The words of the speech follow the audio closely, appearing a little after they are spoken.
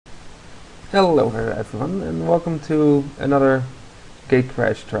Hello there everyone and welcome to another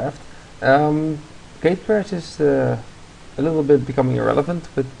Gatecrash draft. Um, Gatecrash is a little bit becoming irrelevant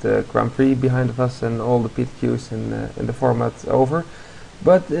with the Grand Prix behind of us and all the PTQs in the format over,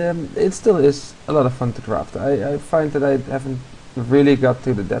 but it still is a lot of fun to draft. I find that I haven't really got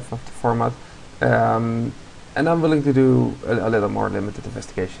to the depth of the format, and I'm willing to do a little more limited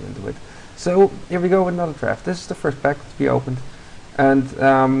investigation into it. So here we go with another draft. This is the first pack that we opened,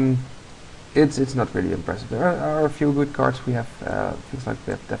 and it's not really impressive. There are a few good cards. We have things like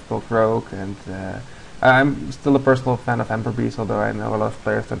we have Death Gold Rogue, and I'm still a personal fan of Ember Beast, although I know a lot of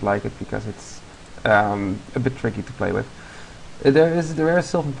players don't like it because it's a bit tricky to play with. There is the rare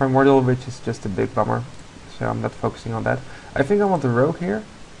Sylvan Primordial, which is just a big bummer, so I'm not focusing on that. I think I want the Rogue here,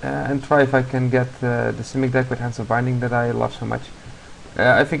 and try if I can get the Simic deck with Hands of Binding that I love so much.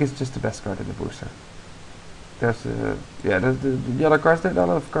 I think it's just the best card in the booster. There's the other cards. There are a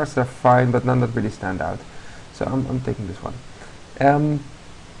lot of cards that are fine, but none that really stand out. So I'm taking this one.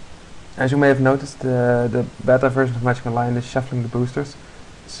 As you may have noticed, the beta version of Magic Online is shuffling the boosters,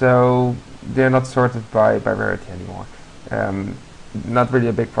 so they're not sorted by rarity anymore. Not really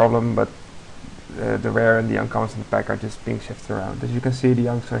a big problem, but the rare and the uncommons in the pack are just being shifted around. As you can see, the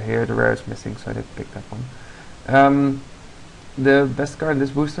youngs are here, the rare is missing, so I did pick that one. The best card in this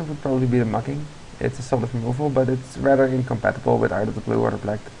booster would probably be the Mucking. It's a solid removal, but it's rather incompatible with either the blue or the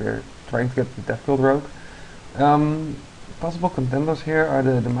black that we're trying to get the Death Gold Rogue. Possible contenders here are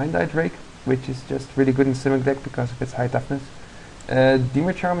the Mind Eye Drake, which is just really good in Simic deck because of its high toughness.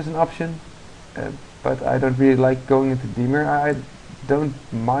 Demer Charm is an option, but I don't really like going into Demer. I don't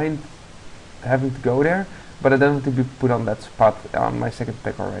mind having to go there, but I don't want to be put on that spot on my second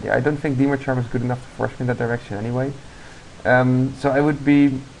pick already. I don't think Demer Charm is good enough to force me in that direction anyway. So I would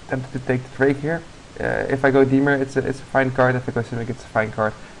be tempted to take the Drake here. If I go Demer, it's a fine card. If I go Simic, it's a fine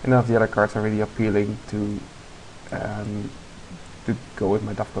card. And none of the other cards are really appealing to go with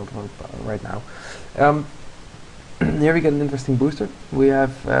my Death Gold Rogue right now. Here we get an interesting booster. We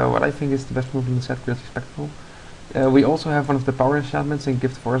have what I think is the best move in the set, Grizzly Spectacle. We also have one of the power enchantments in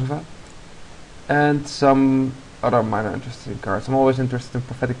Gift of Orzhova, and some other minor interesting cards. I'm always interested in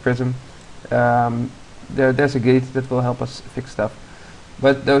Prophetic Prism. There's a gate that will help us fix stuff,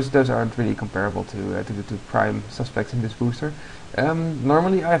 but those aren't really comparable to the two prime suspects in this booster.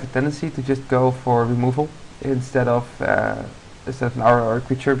 Normally, I have a tendency to just go for removal instead of an aura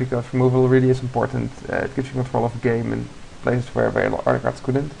creature, because removal really is important. It gives you control of a game in places where other cards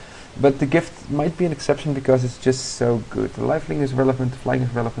couldn't. But the gift might be an exception because it's just so good. The lifelink is relevant, flying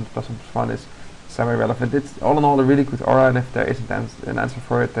is relevant, plus one is semi-relevant. It's all in all a really good aura, and if there isn't an answer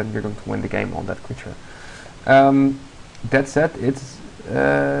for it, then you're going to win the game on that creature. That said, it's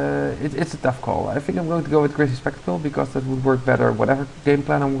a tough call. I think I'm going to go with Grizzly Spectacle because that would work better whatever game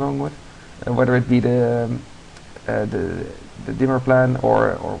plan I'm going with, whether it be the dimmer plan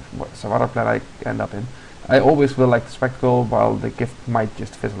or some other plan I end up in. I always will like the Spectacle, while the gift might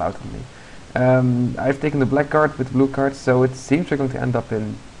just fizzle out on me. I've taken the black card with the blue cards, so it seems we're going to end up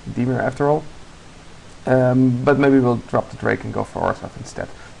in Dimir after all. But maybe we'll drop the Drake and go for Orzhov instead.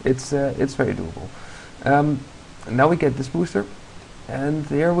 It's very doable. Now we get this booster, and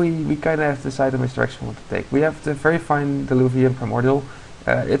here we kind of have to decide on which direction we want to take. We have the very fine Diluvian Primordial.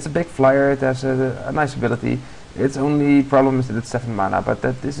 It's a big flyer, it has a nice ability. Its only problem is that it's 7 mana, but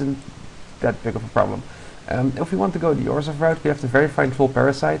that isn't that big of a problem. If we want to go the Orzhov route, we have the very fine Troll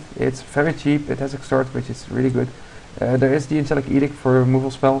Parasite. It's very cheap, it has Extort, which is really good. There is the Angelic Edict for a removal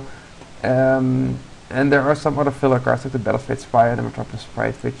spell. And there are some other filler cards like the Battlefate Spire and the Metropolis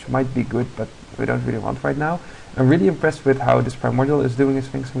Sprite, which might be good, but we don't really want right now. I'm really impressed with how this Primordial is doing his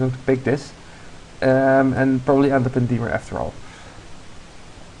things. I'm going to pick this, and probably end up in Demer after all.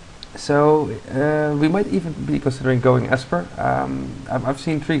 So we might even be considering going Esper. I've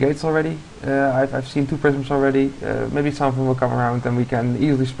seen 3 gates already. I've seen 2 prisms already. Maybe some of them will come around, and we can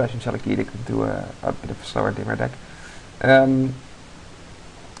easily splash Angelic Edict into a bit of a slower Demer deck.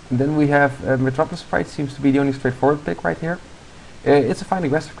 Then we have Metropolis Sprite, seems to be the only straightforward pick right here. It's a fine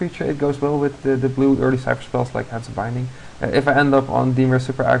aggressive creature, it goes well with the blue early cypher spells like Hands of Binding. If I end up on Demer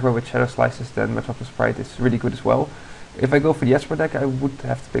Super Aggro with Shadow Slices, then Metropolis Sprite is really good as well. If I go for the Esper deck, I would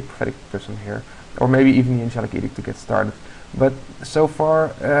have to pick Prophetic Prism here, or maybe even the Angelic Edict to get started. But so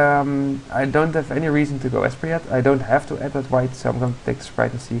far, I don't have any reason to go Esper yet. I don't have to add that white, so I'm going to take the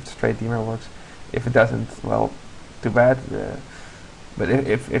Sprite and see if the straight Demer works. If it doesn't, well, too bad. But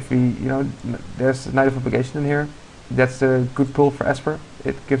if we, there's a Night of Obligation in here, that's a good pull for Esper.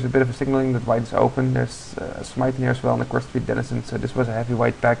 It gives a bit of a signaling that white is open. There's a Smite in here as well, and of course 3 Denizen, so this was a heavy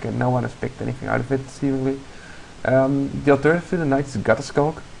white pack and no one has picked anything out of it, seemingly. The alternative to the Knight is Gutter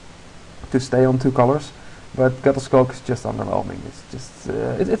Skulk. to stay on 2 colors, but Gatecrash is just underwhelming. It's just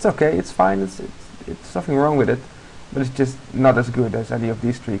it's okay, it's fine, it's nothing wrong with it, but it's just not as good as any of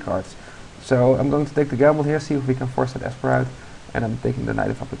these 3 cards. So I'm going to take the gamble here, see if we can force that Esper out, and I'm taking the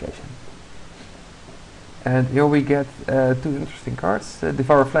Knight of Obligation. And here we get 2 interesting cards,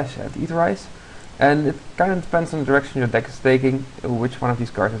 Devour Flesh and Eaterize. And it kind of depends on the direction your deck is taking, which one of these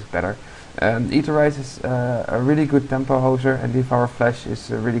cards is better. Eaterize is a really good tempo hoser, and Devour Flesh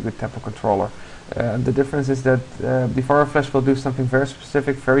is a really good tempo controller. The difference is that Devour Flesh will do something very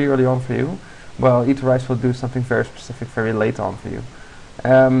specific very early on for you, while Eaterize will do something very specific very late on for you.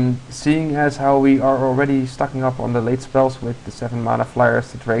 Seeing as how we are already stocking up on the late spells with the 7 mana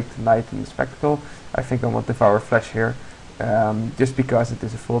flyers, the Drake, the Knight, and the Spectacle, I think I want Devour Flesh here, just because it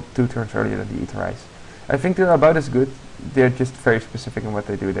is a full 2 turns earlier than the Eaterize. I think they're about as good, they're just very specific in what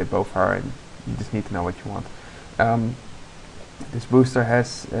they do, they both are, and you just need to know what you want. This booster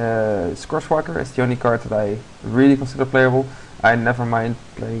has Scorchwalker as the only card that I really consider playable. I never mind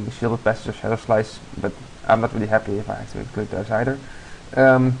playing Shielded Passage or Shadow Slice, but I'm not really happy if I have to include those either.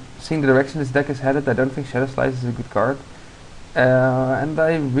 Seeing the direction this deck is headed, I don't think Shadow Slice is a good card. And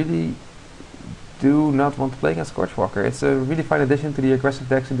I really do not want to play against Scorchwalker. It's a really fine addition to the aggressive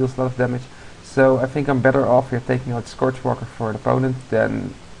decks and deals a lot of damage. So I think I'm better off here taking out Scorchwalker for an opponent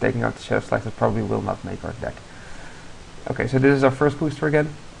than taking out the Shadow Slice that probably will not make our deck. Okay, so this is our first booster again.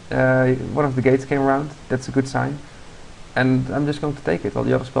 One of the gates came around, that's a good sign. And I'm just going to take it. All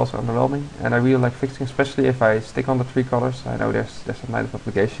the other spells are underwhelming, and I really like fixing, especially if I stick on the 3 colors. I know there's a Knight of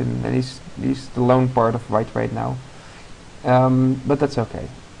Obligation, and he's the lone part of white right now. But that's okay.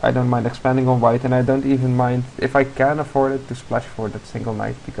 I don't mind expanding on white, and I don't even mind, if I can afford it, to splash for that single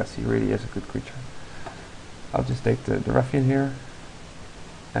Knight, because he really is a good creature. I'll just take the Ruffian here,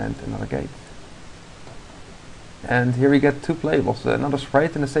 and another gate. And here we get 2 playables, another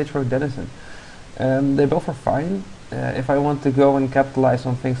Sprite and a Sage Road Denizen. They both are fine. If I want to go and capitalize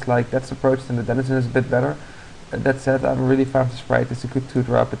on things like Death's Approach, then the Denizen is a bit better. That said, I'm really fine with the Sprite. It's a good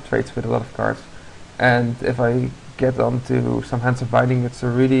 2-drop, it trades with a lot of cards. And if I get onto some Hands of Binding, it's a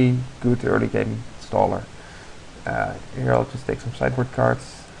really good early game staller. Here I'll just take some sideboard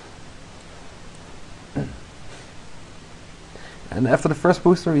cards. And after the first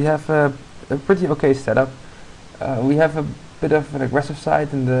booster we have a pretty okay setup. We have a bit of an aggressive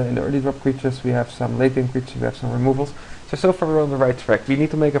side in the early drop creatures, we have some late game creatures, we have some removals. So far we're on the right track. We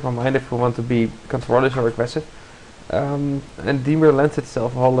need to make up our mind if we want to be controlish or aggressive. And Dimir lends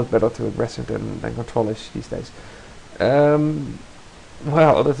itself a whole lot better to aggressive than controlish these days.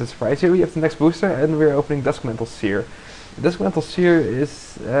 Well, that's a surprise. Here we have the next booster, and we're opening Duskmantle Seer. Duskmantle Seer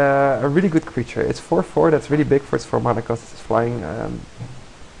is a really good creature. It's 4/4, that's really big for its 4 mana cost, it's flying,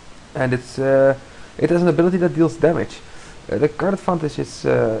 and it has an ability that deals damage. The card advantage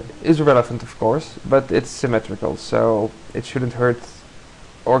is relevant, of course, but it's symmetrical, so it shouldn't hurt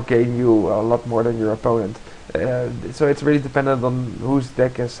or gain you a lot more than your opponent. So it's really dependent on whose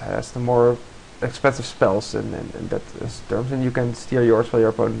deck has the more expensive spells in that terms, and you can steer yours while your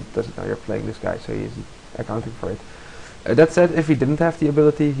opponent doesn't know you're playing this guy, so he's accounting for it. That said, if he didn't have the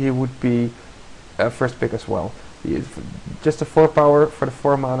ability, he would be first pick as well. He is just a 4 power for the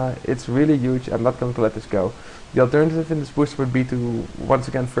 4 mana, it's really huge, I'm not going to let this go. The alternative in this booster would be to once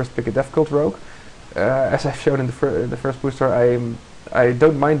again first pick a Death Cult Rogue. As I've shown in the first booster, I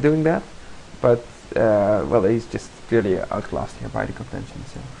don't mind doing that, but well, he's just clearly outclassed here by the contention,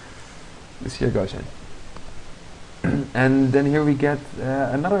 so this here goes in. And then here we get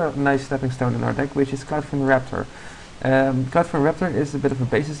another nice stepping stone in our deck, which is Cloudfin Raptor. Cloudfin Raptor is a bit of a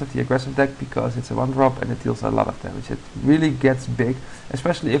basis of the aggressive deck because it's a 1-drop and it deals a lot of damage. It really gets big,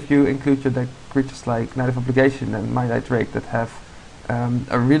 especially if you include your deck creatures like Knight of Obligation and My Knight Drake that have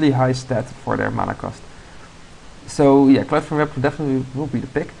a really high stat for their mana cost. So yeah, Cloudfin Raptor definitely will be the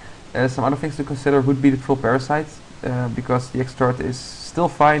pick. Some other things to consider would be the Troll Parasite, because the Extort is still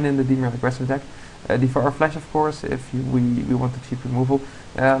fine in the Dimir aggressive deck. Devour Flesh, of course, if we want the cheap removal.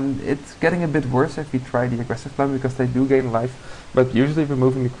 It's getting a bit worse if we try the aggressive plan because they do gain life, but usually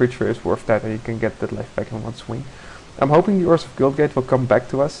removing the creature is worth that and you can get that life back in one swing. I'm hoping the Oars of Guildgate will come back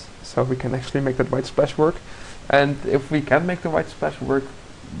to us so we can actually make that white splash work, and if we can make the white splash work,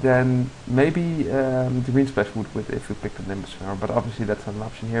 then maybe the green splash would win if we pick the Nimbus Spinner, but obviously that's not an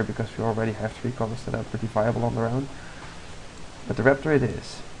option here because we already have 3 colors that are pretty viable on their own. But the Raptor it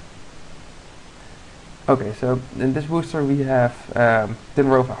is. Okay, so in this booster we have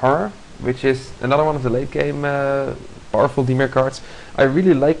Dinrova Horror, which is another one of the late game powerful Dimir cards. I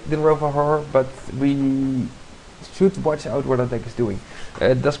really like Dinrova Horror, but we should watch out what our deck is doing.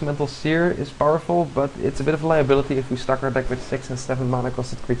 Duskmantle Seer is powerful, but it's a bit of a liability if we stack our deck with 6 and 7 mana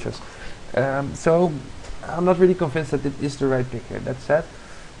costed creatures. So I'm not really convinced that it is the right pick here. That said,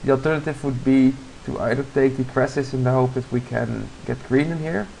 the alternative would be to either take the Crisis in the hope that we can get green in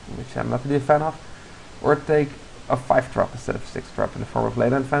here, which I'm not really a fan of, or take a 5-drop instead of 6-drop in the form of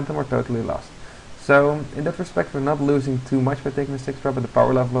Leyland Phantom, or totally lost. So in that respect, we're not losing too much by taking the 6-drop, but the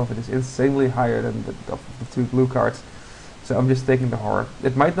power level of it is insanely higher than the 2 blue cards. So I'm just taking the horror.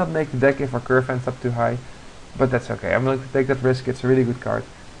 It might not make the deck if our curve ends up too high, but that's okay. I'm willing to take that risk. It's a really good card.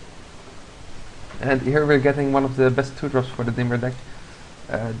 And here we're getting one of the best 2-drops for the Dimmer deck.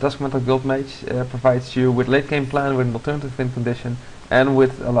 Duskmantle Guildmage provides you with late game plan, with an alternative win condition, and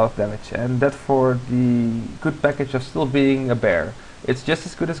with a lot of damage. And that for the good package of still being a bear. It's just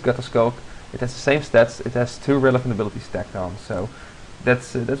as good as Gutter Skulk. It has the same stats. It has 2 relevant abilities stacked on. So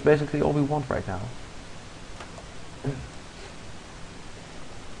that's basically all we want right now.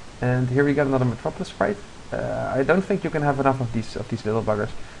 And here we got another Metropolis Sprite. I don't think you can have enough of these little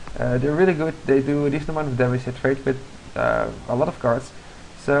buggers. They're really good. They do a decent amount of damage. They trade with a lot of cards.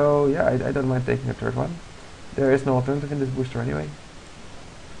 So yeah, I don't mind taking a third one. There is no alternative in this booster anyway.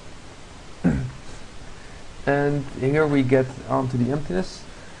 And here we get onto the emptiness.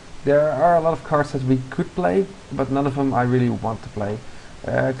 There are a lot of cards that we could play, but none of them I really want to play.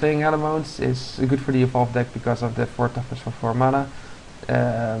 Clinging Animals is good for the evolved deck because of the 4 toughness for 4 mana.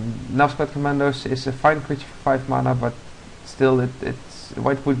 Navsquad Commandos is a fine creature for 5 mana, but still it's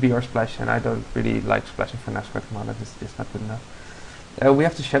white would be our splash, and I don't really like splashing for Navsquad Commandos. It's not good enough. We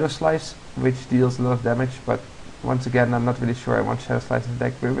have the Shadow Slice, which deals a lot of damage, but once again I'm not really sure I want Shadow Slice in the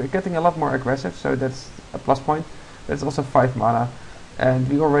deck. We're getting a lot more aggressive, so that's a plus point. But it's also 5 mana, and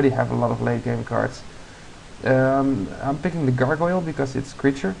we already have a lot of late game cards. I'm picking the Gargoyle because it's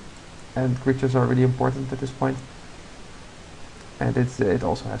creature, and creatures are really important at this point. And it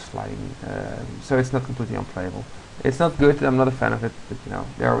also has flying, so it's not completely unplayable. It's not good, I'm not a fan of it, but you know,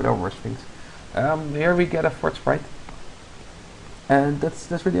 there are worse things. Here we get a Fort Sprite, and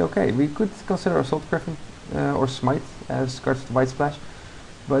that's really okay. We could consider Assault Griffin or Smite as cards with White Splash,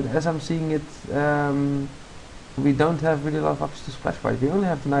 but as I'm seeing it, we don't have really a lot of options to splash white. We only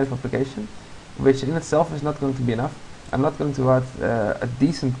have the Night of Application, which in itself is not going to be enough. I'm not going to add a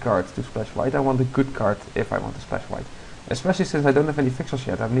decent card to splash white. I want a good card if I want to splash white. Especially since I don't have any fixers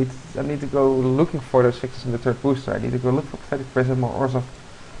yet. I need to go looking for those fixers in the third booster. I need to go look for Prophetic Prism or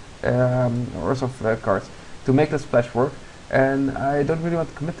Orzhov cards to make that splash work. And I don't really want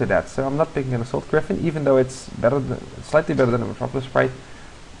to commit to that, so I'm not picking an Assault Griffin, even though it's slightly better than a Metropolis Sprite,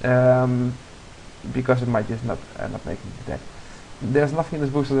 because it might just not end up making the deck. There's nothing in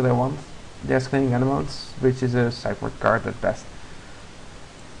this booster that I want. There's Clinging Animals, which is a sideboard card at best.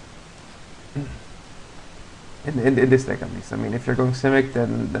 In this deck at least. I mean, if you're going Simic,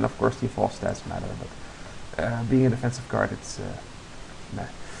 then of course the evolved stats matter, but being a defensive card, it's meh.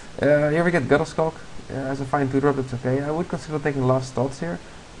 Here we get Gutter Skulk as a fine 2-drop, it's okay. I would consider taking Last Thoughts here.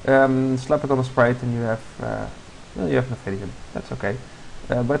 Slap it on a Sprite and you have Nephidium. That's okay.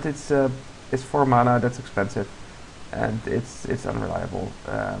 But it's 4 mana, that's expensive, and it's unreliable.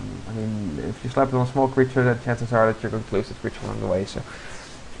 I mean, if you slap it on a small creature, then chances are that you're going to lose this creature along the way. So,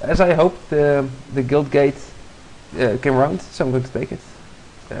 as I hoped, the Guild Gate came around, so I'm going to take it.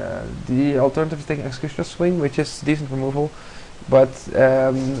 The alternative is taking Executioner's Swing, which is decent removal, but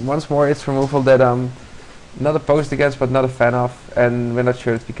once more it's removal that I'm not opposed against but not a fan of, and we're not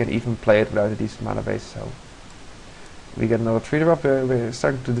sure that we can even play it without a decent mana base, so we get another 3-drop. We're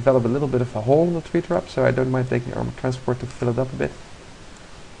starting to develop a little bit of a hole in the 3-drop, so I don't mind taking Armored Transport to fill it up a bit.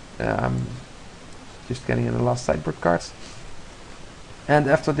 Just getting in the last sideboard cards. And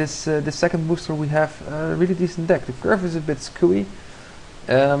after this second booster we have a really decent deck. The curve is a bit screwy,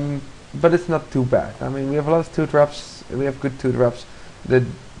 but it's not too bad. I mean, we have a lot of 2-drops, we have good 2-drops. The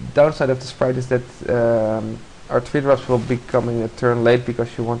downside of the Sprite is that our 3-drops will be coming a turn late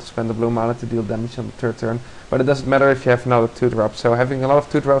because you want to spend the blue mana to deal damage on the third turn. But it doesn't matter if you have another 2-drop, so having a lot of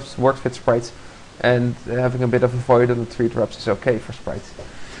 2-drops works with Sprites, and having a bit of a void on the 3-drops is okay for Sprites.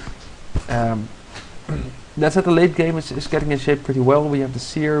 That's at the late game is getting in shape pretty well. We have the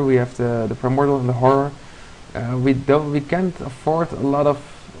Seer, we have the Primordial and the Horror. We can't afford a lot of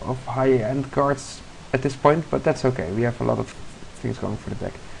high-end cards at this point, but that's okay. We have a lot of things going for the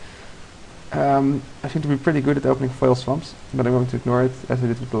deck. I seem to be pretty good at opening foil swamps, but I'm going to ignore it as I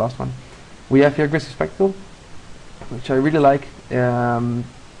did with the last one. We have here Grisly Spectacle, which I really like.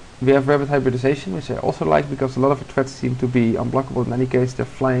 We have Rabbit Hybridization, which I also like because a lot of the threats seem to be unblockable in any case. They're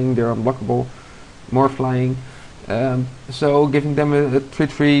flying, they're unblockable, more flying. So giving them a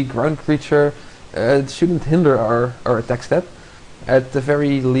 3/3 ground creature it shouldn't hinder our attack step. At the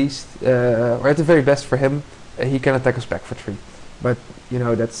very least, or at the very best for him, he can attack us back for 3. But, you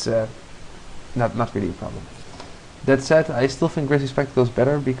know, that's not really a problem. That said, I still think Grizzly Spectacle is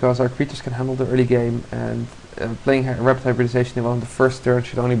better because our creatures can handle the early game, and playing rapid hybridization in one of the first turns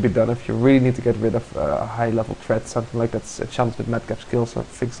should only be done if you really need to get rid of a high level threat, something like that's a chance with madcap skills or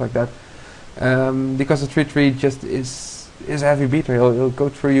things like that. Because the 3/3 just is a heavy beater. He'll go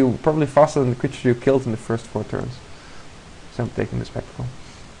through you probably faster than the creature you killed in the first 4 turns. So I'm taking the Spectacle.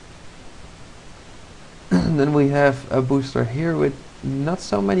 Then we have a booster here with not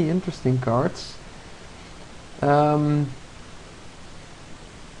so many interesting cards.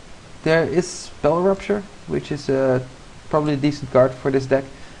 There is Spell Rupture, which is probably a decent card for this deck.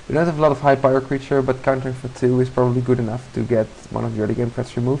 We don't have a lot of high power creature, but countering for 2 is probably good enough to get one of the early game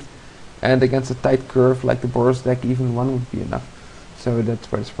threats removed. And against a tight curve like the Boros deck, even 1 would be enough. So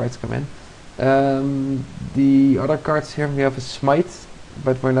that's where the sprites come in. The other cards here, we have a Smite,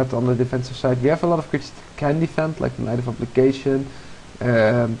 but we're not on the defensive side. We have a lot of creatures that can defend, like the Knight of Obligation,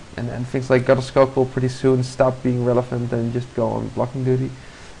 and things like God of Scope will pretty soon stop being relevant and just go on blocking duty.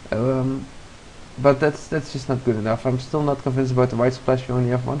 But that's just not good enough. I'm still not convinced about the White Splash. You only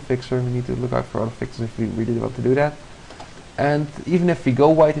have 1 fixer. We need to look out for other fixers if we really want to do that. And even if we go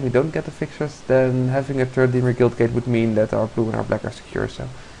white and we don't get the fixers, then having a third Dimir Guildgate would mean that our blue and our black are secure. So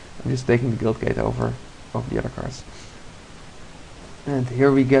I'm just taking the Guildgate over the other cards. And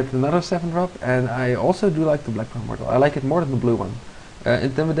here we get another 7-drop, and I also do like the black Immortal. I like it more than the blue one.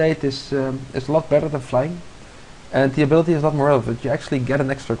 Intimidate is a lot better than flying, and the ability is a lot more relevant. You actually get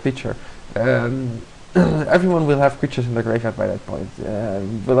an extra creature. Everyone will have creatures in the graveyard by that point.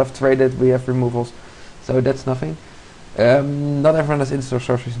 We'll have traded, we have removals, so that's nothing. Not everyone has instant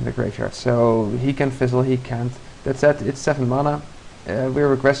sorceries in the graveyard, so he can fizzle, he can't. That said, it's 7 mana,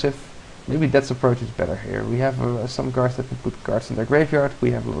 we're aggressive. Maybe Death's approach is better here. We have some cards that can put cards in their graveyard,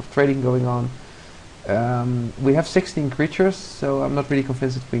 we have a lot of trading going on. We have 16 creatures, so I'm not really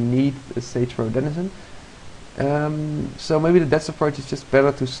convinced that we need a Sage Row Denizen. So maybe the Death's approach is just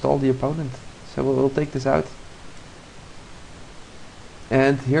better to stall the opponent. So we'll take this out.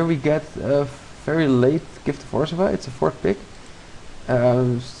 And here we get a very late Gift of Orzhova. It's a 4th pick.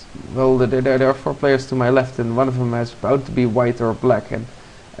 Well, there are 4 players to my left, and one of them has bound to be white or black. And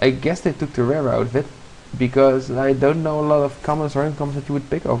I guess they took the rare out of it, because I don't know a lot of commons or uncommons that you would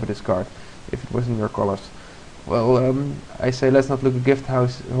pick over this card if it wasn't your colors. Well, I say let's not look a gift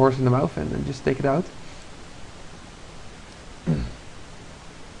horse in the mouth and just take it out.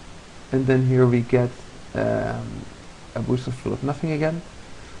 And then here we get a booster full of nothing again.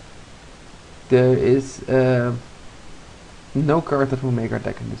 There is no card that will make our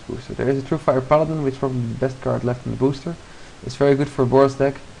deck in this booster. There is a True Fire Paladin, which is probably the best card left in the booster. It's very good for a Boros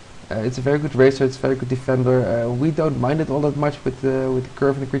deck. It's a very good racer, it's a very good defender. We don't mind it all that much with the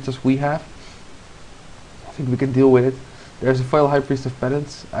curve and the creatures we have. I think we can deal with it. There's a Foil High Priest of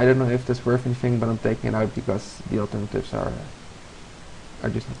Penance. I don't know if that's worth anything, but I'm taking it out because the alternatives are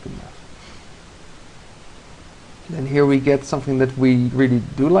just not good enough. Then here we get something that we really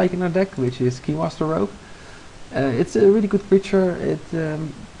do like in our deck, which is Keymaster Rogue. It's a really good creature. It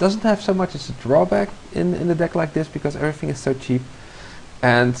doesn't have so much as a drawback in a deck like this because everything is so cheap,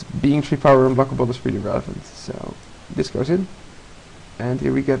 and being 3 power unblockable is really relevant. So this goes in, and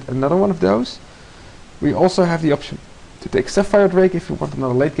here we get another one of those. We also have the option to take Sapphire Drake if you want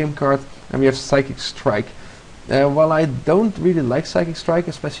another late game card, and we have Psychic Strike. While I don't really like Psychic Strike,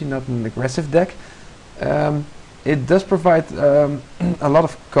 especially not in an aggressive deck, it does provide a lot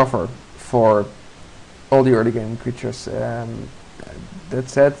of cover for all the early game creatures. That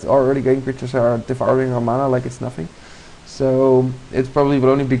said, our early game creatures are devouring our mana like it's nothing. So it probably will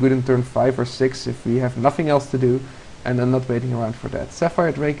only be good in turn 5 or 6 if we have nothing else to do, and I'm not waiting around for that.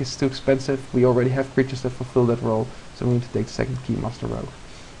 Sapphire Drake is too expensive. We already have creatures that fulfill that role, so we need to take the second Keymaster Rogue.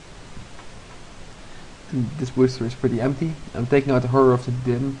 And this booster is pretty empty. I'm taking out the Horror of the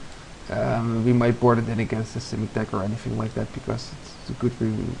Dim. We might board it in against a Simic deck or anything like that because it's a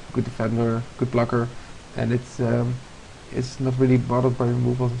good defender, good blocker, and it's not really bothered by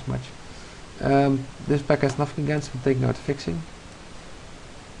removals as much. This pack has nothing against, I'm taking out fixing.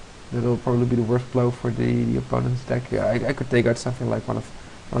 That'll probably be the worst blow for the opponent's deck. Yeah, I could take out something like one of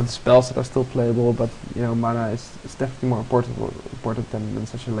the spells that are still playable, but you know, mana is definitely more important than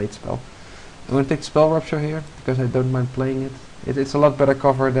such a late spell. I'm going to take Spell Rupture here because I don't mind playing it. It's a lot better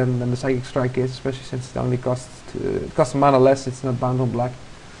cover than the Psychic Strike is, especially since it only costs mana less. It's not bound on black.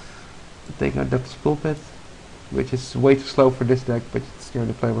 I'm taking out Depth's Pulpit, which is way too slow for this deck, but it's the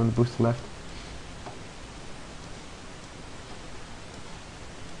only player on the booster left.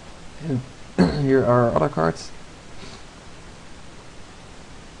 And Here are other cards.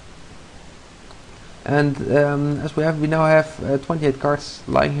 And as we now have 28 cards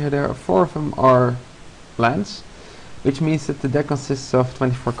lying here. There are 4 of them are lands, which means that the deck consists of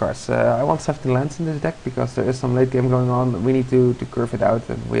 24 cards. I want 17 lands in this deck because there is some late game going on. We need to curve it out,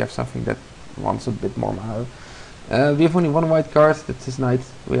 and we have something that wants a bit more mana. We have only 1 white card, that's his knight.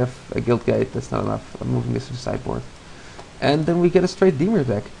 We have a Guild Gate, that's not enough. I'm moving this to the sideboard. And then we get a straight Dimir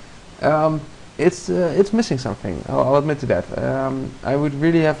deck. It's missing something, I'll admit to that. I would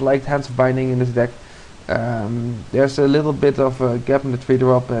really have liked Hands of Binding in this deck. There's a little bit of a gap in the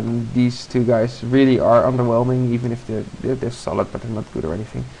 3-drop, and these 2 guys really are underwhelming, even if they're solid, but they're not good or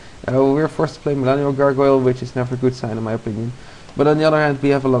anything. We're forced to play Millennial Gargoyle, which is never a good sign in my opinion. But on the other hand, we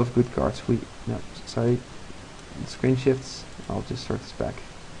have a lot of good cards. Sorry, screen shifts. I'll just sort this back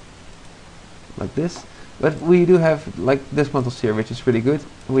like this. But we do have like Dismantle Seer, which is really good.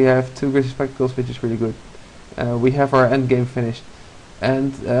 We have 2 Grisly Spectacles, which is really good. We have our end game finished.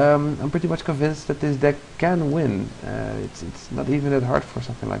 And I'm pretty much convinced that this deck can win. It's not even that hard for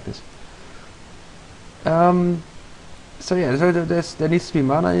something like this. So there needs to be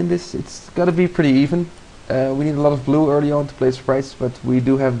mana in this. It's gotta be pretty even. We need a lot of blue early on to play sprites, but we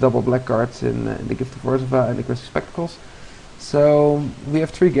do have double black cards in the Gift of Orzhova and the Grisly Spectacles. So we have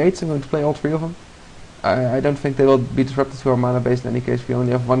 3 gates. I'm going to play all 3 of them. I don't think they will be disrupted to our mana base in any case. We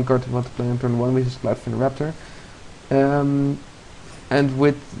only have 1 card we want to play on turn 1, which is Cloudfin Raptor. And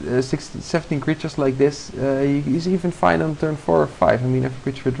with 17 creatures like this, he's even fine on turn 4 or 5. I mean, every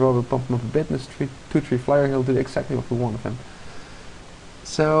creature we draw will pump him up a bit, and this 2-3 flyer, he'll do exactly what we want of him.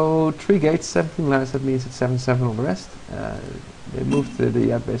 So 3 gates, 17 lands, that means it's 7-7 on the rest. They moved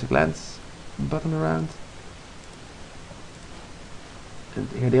the basic lands button around. And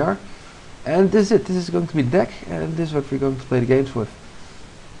here they are. And this is it. This is going to be the deck, and this is what we're going to play the games with.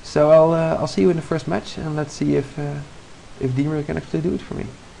 So I'll see you in the first match, and let's see if Dimir can actually do it for me.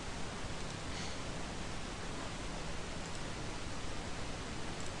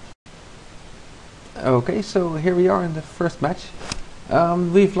 Okay, so here we are in the first match.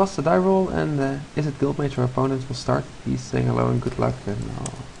 We've lost the die roll, and is it Guildmage or opponent will start? He's saying hello and good luck, and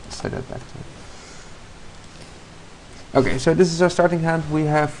I'll say that back to him. Okay, so this is our starting hand. We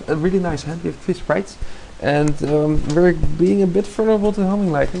have a really nice hand. We have 3 sprites, and we're being a bit vulnerable to Homing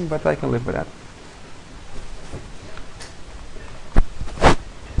Lightning, but I can live with that.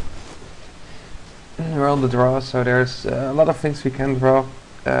 We're on the draw, so there's a lot of things we can draw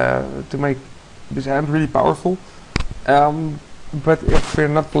to make this hand really powerful. But if we're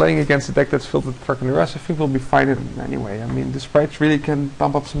not playing against a deck that's filled with Draconeras, I think we'll be fine anyway. I mean, the sprites really can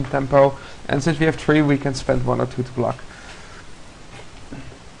bump up some tempo, and since we have 3, we can spend 1 or 2 to block.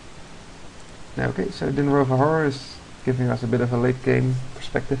 Okay, so Dinner Over Horror is giving us a bit of a late game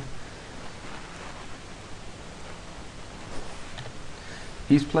perspective.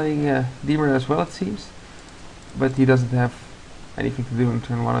 He's playing Dimir as well, it seems, but he doesn't have anything to do in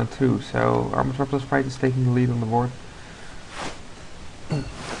turn 1 and 2, so our Metropolis Sprite is taking the lead on the board.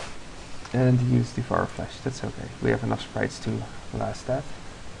 And he used Devour Flesh, that's okay. We have enough sprites to last that.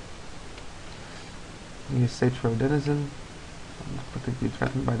 He used Sage Row Denizen. I'm not particularly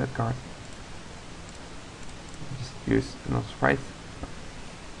threatened by that card. Just use another sprite.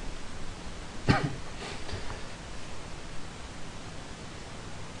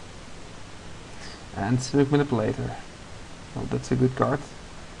 And Civic Manipulator. Well, that's a good card.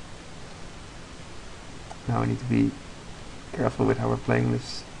 Now we need to be careful with how we're playing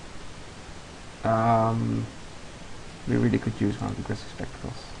this. We really could use one of the Grisly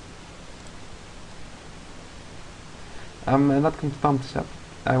Spectacles. I'm not going to pump this up.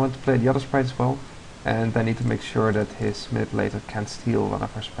 I want to play the other sprite as well, and I need to make sure that his manipulator can't steal one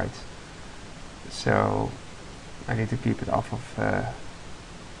of our sprites. So I need to keep it off of.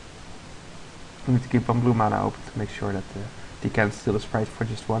 I need to keep one blue mana open to make sure that he can't steal a sprite for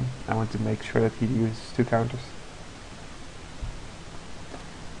just 1. I want to make sure that he uses 2 counters.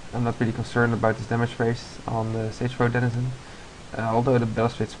 I'm not really concerned about his damage race on the Sage Row Denizen, although the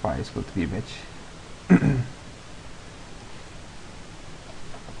Balustrade Spy is going to be a bitch.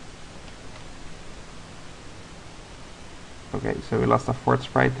 Okay, so we lost our 4th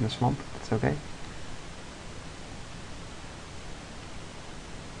sprite in the swamp, that's okay.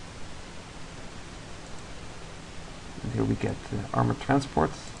 And here we get Armored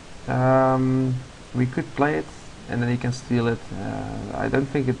Transport. We could play it, and then he can steal it. I don't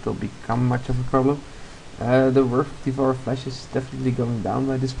think it will become much of a problem. The worth of Devour Flesh is definitely going down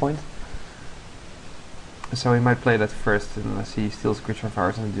by this point. So he might play that first unless he steals creature of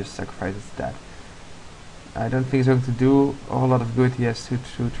ours and just sacrifices that. I don't think he's going to do a whole lot of good. He has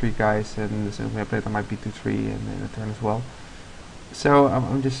 3 guys, and the single player might be 2-3 in a turn as well. So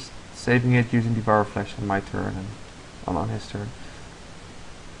I'm just saving it using Devour Flash on my turn and on his turn.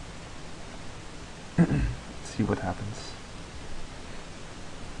 See what happens.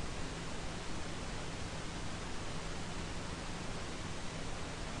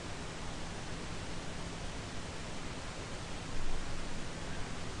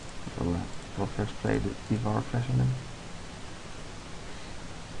 We'll first play the Devour Flash on him.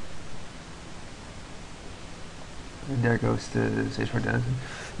 And there goes the Sage for Denizen.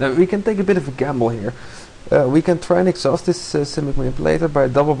 Now we can take a bit of a gamble here. We can try and exhaust this Simic Manipulator by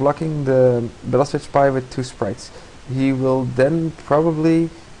double blocking the Bellastrid Spy with 2 sprites. He will then probably,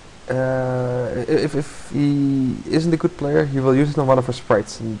 if he isn't a good player, he will use it on one of our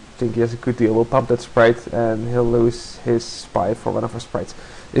sprites and think he has a good deal. We'll pump that sprite and he'll lose his Spy for one of our sprites.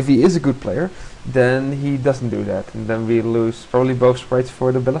 If he is a good player, then he doesn't do that, and then we lose probably both sprites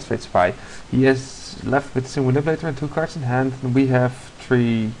for the Bellastrid Spy. He is left with Simic Manipulator and 2 cards in hand, and we have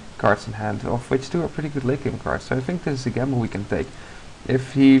 3 cards in hand, of which 2 are pretty good late game cards, so I think this is a gamble we can take.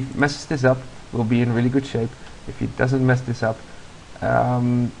 If he messes this up, we'll be in really good shape. If he doesn't mess this up,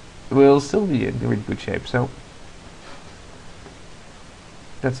 we'll still be in really good shape, so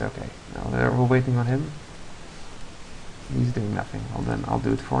that's okay. Now we're waiting on him. He's doing nothing. Well, then I'll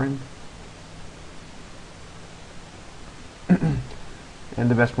do it for him. And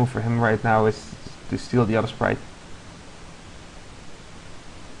the best move for him right now is to steal the other sprite.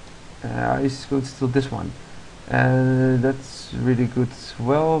 He's going to steal this one. And that's really good as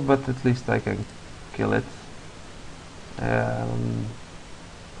well, but at least I can kill it.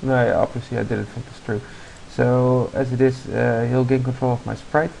 No, obviously I didn't think this through. So as it is, he'll gain control of my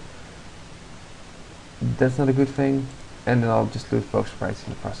sprite. That's not a good thing. And then I'll just lose both sprites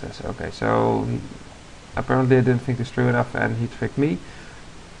in the process. Okay, so apparently I didn't think this through enough and he tricked me.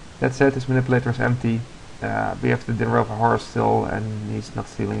 That said, his manipulator is empty. We have the Dinner of Horror still, and he's not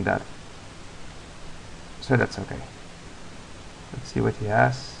stealing that. So that's okay. Let's see what he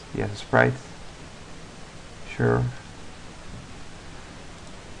has. He has a sprite. Sure.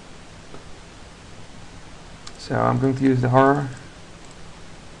 So I'm going to use the Horror.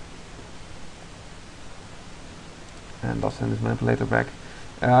 And I'll send his manipulator back.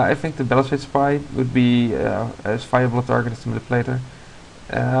 I think the Bellastrid Spy would be as viable a target as the manipulator.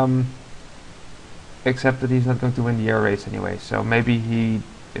 Except that he's not going to win the air race anyway, so maybe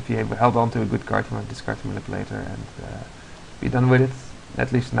if he held on to a good card, he might discard the manipulator and be done with it.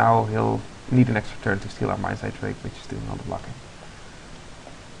 At least now he'll need an extra turn to steal our Mindside Drake, which is doing all the blocking.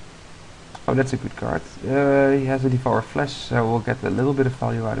 Oh, that's a good card. He has a Devour Flash, so we'll get a little bit of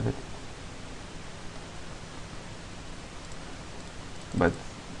value out of it. But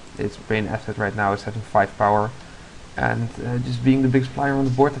its main asset right now is having 5 power and just being the biggest player on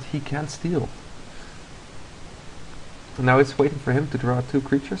the board that he can't steal. So now it's waiting for him to draw 2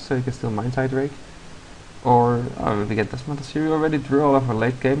 creatures so he can steal Mindside Drake. Or we get Desmond Series. We already drew all of our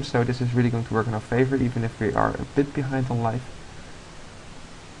late game, so this is really going to work in our favor, even if we are a bit behind on life.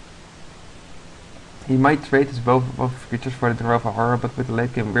 He might trade his both creatures for the Dinner of Horror, but with the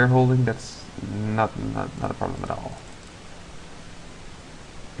late game we're holding, that's not a problem at all.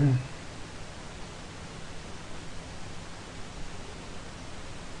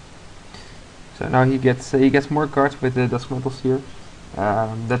 So now he gets more cards with the Duskmantle Seer.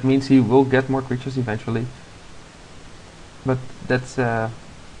 That means he will get more creatures eventually. But that's not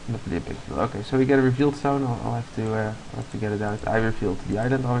really a big deal. Okay, so we get a revealed zone. I'll have to get it out. I revealed the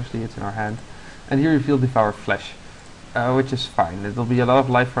island. Obviously, it's in our hand, and he revealed Devour Flesh, which is fine. It'll be a lot of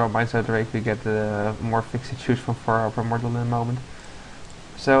life for our Mindside Drake. We get more fixed choose from for our Primordial in a moment.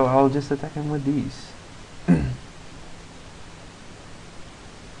 So I'll just attack him with these.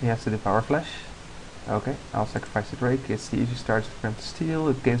 He has to Devour Flesh. Okay, I'll sacrifice the Drake. It's the easy start to attempt to steal.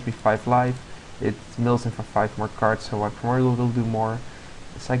 It gains me 5 life. It mills in for 5 more cards, so my Primordial will do more.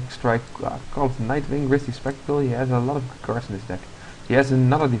 Psychic Strike, called Nightwing, Grisly Spectacle. He has a lot of good cards in his deck. He has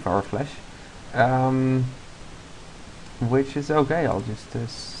another Devour Flesh, which is okay. I'll just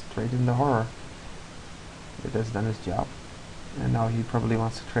trade in the Horror. It has done his job. And now he probably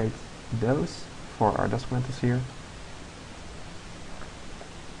wants to trade those for our Duskmantles here.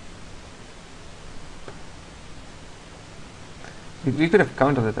 We could have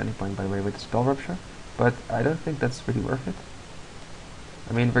countered at any point, by the way, with the Spell Rupture, but I don't think that's really worth it.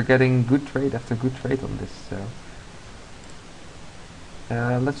 I mean, we're getting good trade after good trade on this, so...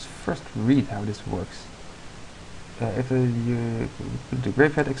 let's first read how this works. If you put the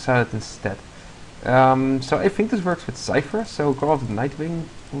Graveyard, exile it instead. So I think this works with Cypher, so Call of the Nightwing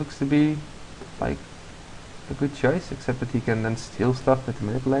looks to be like a good choice, except that he can then steal stuff with the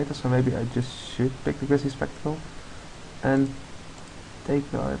manipulator, so maybe I just should pick the Grizzly Spectacle and take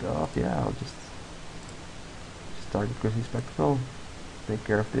that off. Yeah, I'll just target Grizzly Spectacle, take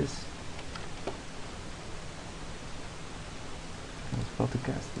care of this. Let's to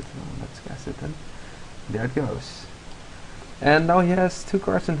cast it. Well, let's cast it then. There it goes. And now he has 2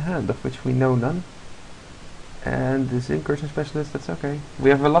 cards in hand, of which we know none. And this Incursion Specialist, that's okay.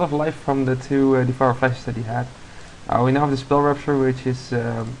 We have a lot of life from the 2 Devour Flashes that he had. We now have the Spell Rupture, which is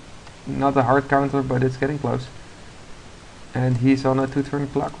not a hard counter, but it's getting close. And he's on a 2-turn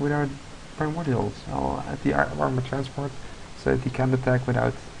clock without Primordial. So I'll add the Armor Transport so that he can attack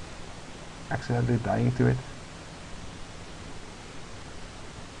without accidentally dying to it.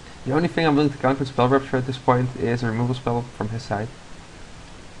 The only thing I'm willing to counter with Spell Rupture at this point is a removal spell from his side.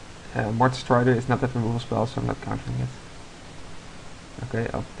 Mortis Strider is not that removal spell, so I'm not countering it. Okay,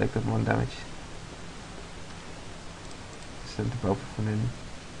 I'll take that 1 damage. Send both of them in.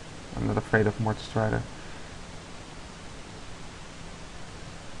 I'm not afraid of Mortis Strider.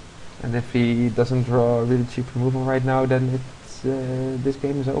 And if he doesn't draw a really cheap removal right now, then it's this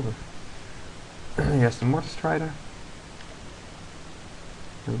game is over. He has the Mortis Strider.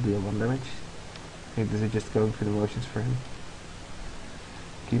 He'll deal 1 damage. I think this is just going through the motions for him.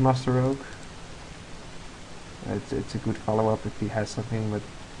 Keymaster Rogue. It's a good follow-up if he has something, but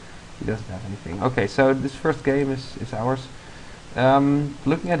he doesn't have anything. Okay, so this first game is ours.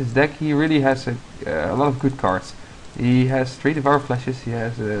 Looking at his deck, he really has a lot of good cards. He has 3 Devour Flashes, he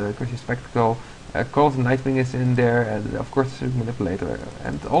has a Grizzly Spectacle, Call of the Nightwing is in there, and of course the Manipulator.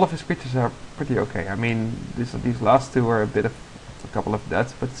 And all of his creatures are pretty okay. I mean, these last 2 are a couple of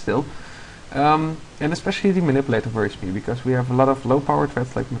deaths, but still. And especially the Manipulator worries me, because we have a lot of low power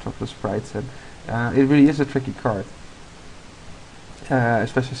threats like Metropolis Sprites, and it really is a tricky card.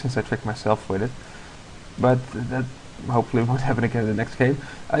 Especially since I tricked myself with it. But that hopefully won't happen again in the next game.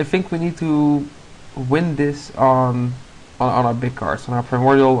 I think we need to win this on our big cards, on our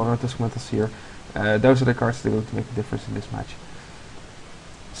Primordial, on our Duskmantle Seer. Those are the cards that are going to make a difference in this match.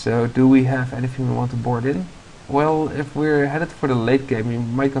 So do we have anything we want to board in? Well, if we're headed for the late game, we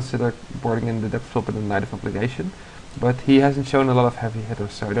might consider boarding in the Depth Pulpit and Knight of Obligation, but he hasn't shown a lot of heavy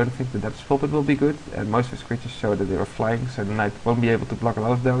hitters, so I don't think the Depth Pulpit will be good, and most of his creatures show that they are flying, so the Knight won't be able to block a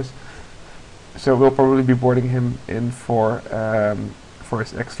lot of those. So we'll probably be boarding him in for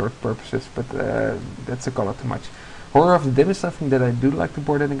his extort purposes, but that's a color too much. Horror of the Dim is something that I do like to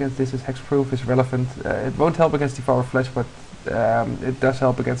board in against. This is Hexproof, is relevant. It won't help against Devour Flesh, but it does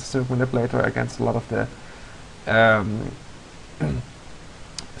help against the Silk Manipulator, against a lot of the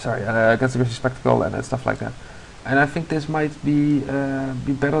against the Grizzly Spectacle and stuff like that. And I think this might be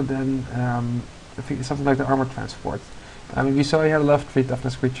better than I think something like the Armor Transport. I mean, we saw he had a lot of 3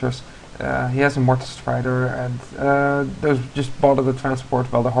 toughness creatures. He has a Mortis Strider, and those just bother the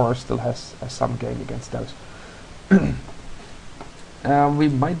transport, while the Horror still has some game against those. We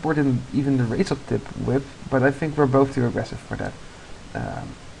might board in even the Razor Tip Whip, but I think we're both too aggressive for that.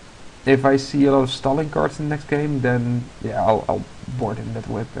 If I see a lot of stalling cards in the next game, then yeah, I'll board in that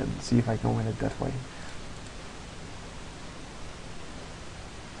Whip and see if I can win it that way.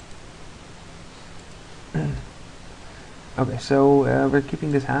 Okay, so we're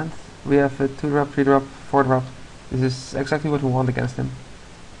keeping this hand. We have a 2-drop, 3-drop, 4-drop. This is exactly what we want against him.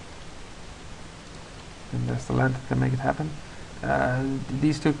 And there's the land that can make it happen.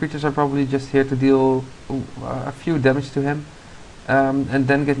 These 2 creatures are probably just here to deal a few damage to him, and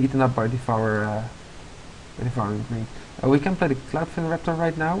then get eaten up by Devouring Green. We can play the Cloudfin Raptor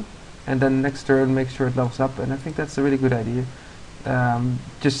right now, and then next turn make sure it levels up, and I think that's a really good idea.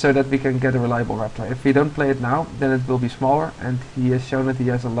 Just so that we can get a reliable Raptor. If we don't play it now, then it will be smaller, and he has shown that he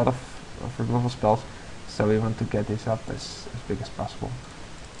has a lot of removal spells, so we want to get this up as big as possible.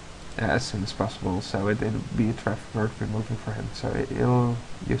 As soon as possible, so it'll be a trap worth removing for him. So he'll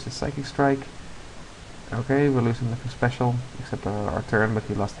use the Psychic Strike. Okay, we're losing nothing special, except our turn, but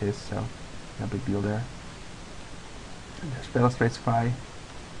he lost his, so no big deal there. And there's Balustrade Spy.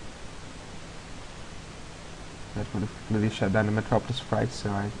 That would have really shut down the Metropolis Sprite, so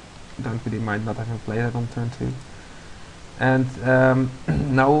I don't really mind not having played that on turn 2. And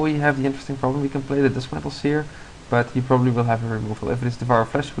now we have the interesting problem. We can play the Duskmantle Seer, but he probably will have a removal. If it is Devour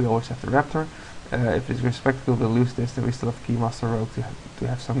Flesh, we always have the Raptor. If it is Respectable, we'll lose this, then we still have Keymaster Rogue to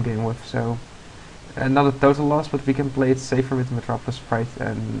have some game with. So not a total loss, but we can play it safer with the Metropolis Sprite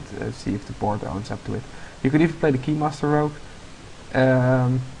and see if the board owns up to it. You could even play the Keymaster Rogue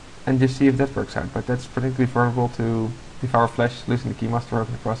and just see if that works out, but that's particularly vulnerable to Devour Flesh, losing the Keymaster Rogue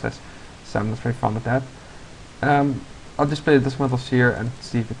in the process, so I'm not very fond of that. I'll just play the Duskmantle Seer and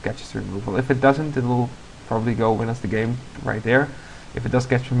see if it catches the removal. If it doesn't, it will probably go win us the game right there. If it does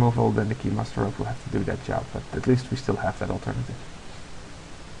catch removal, then the Keymaster Rogue will have to do that job, but at least we still have that alternative.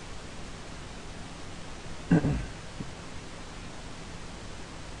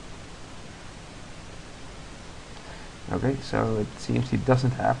 Okay, so it seems he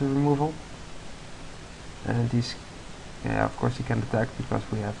doesn't have the removal, and he's, yeah, of course he can attack because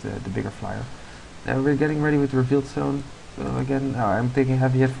we have the bigger flyer. And we're getting ready with the revealed zone. Again, I'm taking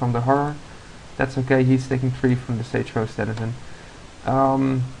heavy hit from the horror. That's okay, he's taking 3 from the stage roast denizen.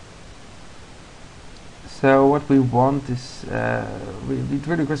 So what we want is, we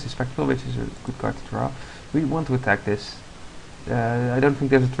drew the Aggressive Spectacle, which is a good card to draw. We want to attack this. I don't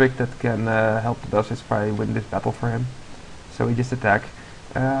think there's a trick that can help the Bellswitch Spy win this battle for him. So we just attack.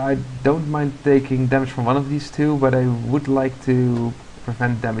 I don't mind taking damage from one of these two, but I would like to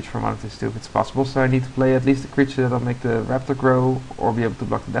prevent damage from one of these two if it's possible. So I need to play at least a creature that'll make the Raptor grow, or be able to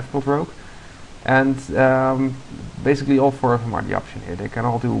block the Deathcult Rogue. And basically all 4 of them are the option here. They can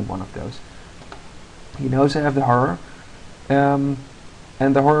all do one of those. He knows I have the horror, and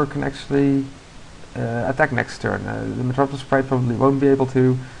the horror can actually attack next turn. The Metropolis Sprite probably won't be able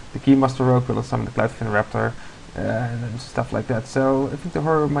to. The Keymaster Rogue will summon the Cloudfin Raptor, and stuff like that. So I think the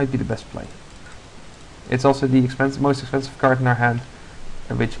horror might be the best play. It's also the most expensive card in our hand,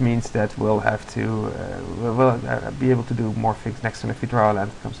 which means that we'll have to be able to do more things next turn if we draw a land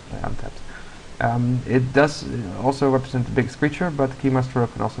that comes to play untapped. It does also represent the biggest creature, but the Keymaster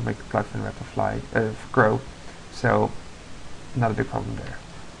Rogue can also make the Cloudfin Raptor grow, so not a big problem there.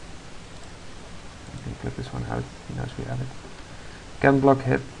 I can clip this one out, he knows we have it. Can block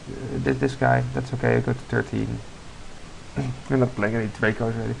hit this guy, that's okay, I go to 13. We're not playing any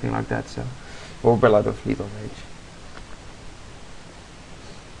Dracos or anything like that, so we're well out of lethal range.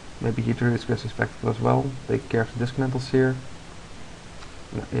 Maybe he drew this Aggressive Spectacle as well, take care of the Dismantle Seer.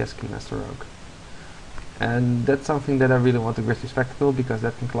 No, yes, Keymaster Rogue. And that's something that I really want to Aggressive Spectacle, because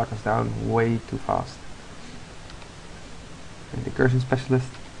that can clock us down way too fast. And the Incursion Specialist.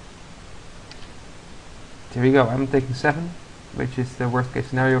 Here we go, I'm taking 7, which is the worst case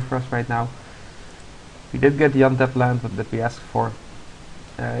scenario for us right now. We did get the untapped land that we asked for.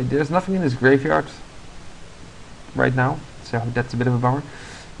 There's nothing in this graveyard right now, so that's a bit of a bummer.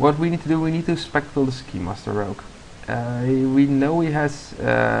 What we need to do, we need to Spectacle the Keymaster Rogue. We know he has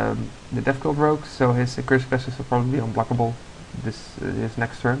the Deathcult Rogue, so his Incursion Specialist will probably be unblockable this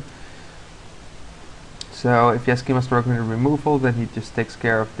next turn. So if he has Keymaster Rogue in removal, then he just takes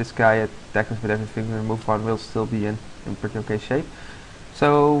care of this guy, attacks us with everything. The remove one will still be in pretty okay shape.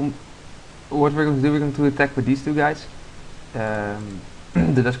 So what we're going to do, we're going to attack with these two guys.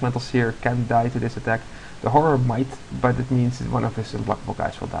 The Dismantle Seer can die to this attack. The Horror might, but it means that one of his unblockable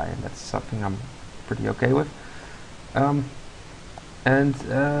guys will die, and that's something I'm pretty okay with.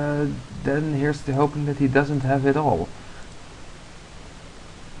 Then here's the hoping that he doesn't have it all.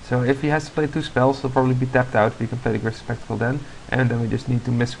 So if he has to play 2 spells, he'll probably be tapped out. We can play the Aggressive Spectacle then, and then we just need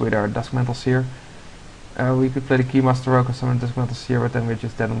to miss with our Duskmantle Seer. We could play the Keymaster Rogue or summon Duskmantle Seer, but then we're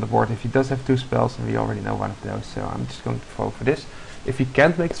just dead on the board. If he does have 2 spells, and we already know one of those, so I'm just going to fall for this. If he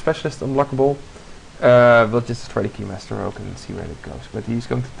can't make the Specialist unblockable, we'll just try the Keymaster Rogue and see where it goes. But he's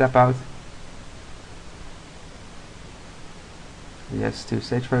going to tap out. He has 2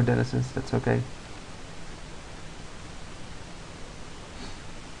 Sage Road Denizens, that's okay.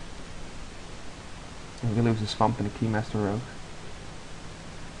 And we lose the Swamp and the Keymaster Rogue.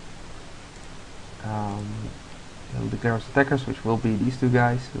 He'll declare us attackers, which will be these 2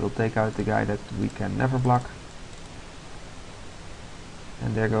 guys. We'll take out the guy that we can never block.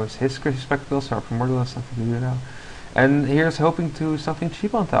 And there goes his Aggressive Spectacle, so our Primordial has something to do now. And here's hoping to something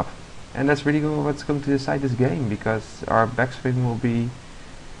cheap on top. And that's really what's going to decide this game, because our backswing will be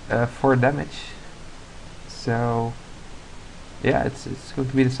 4 damage. So yeah, it's going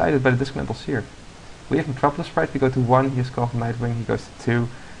to be decided by the Dismantle Seer. We have Metropolis Sprite, we go to 1, he has Call from Nightwing, he goes to 2.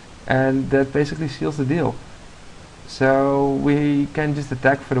 And that basically seals the deal. So we can just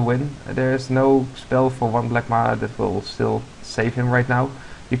attack for the win. There's no spell for 1 black mana that will still save him right now.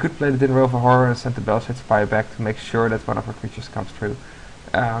 You could play the Din Rover Horror and send the Bellswitch Spy back to make sure that one of our creatures comes through.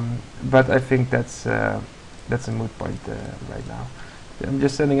 But I think that's a moot point right now. I'm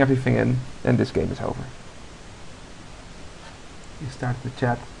just sending everything in, and this game is over. You start the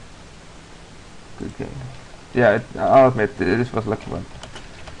chat. Good game. Yeah, I'll admit, this was a lucky one.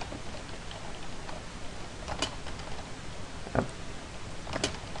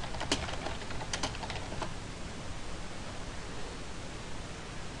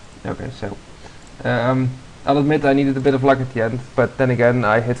 Okay, so I'll admit I needed a bit of luck at the end, but then again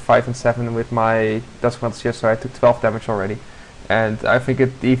I hit 5 and 7 with my Duskmantle Seer, so I took 12 damage already. and I think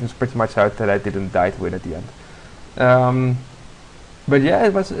it evens pretty much out that I didn't die to it at the end. But yeah,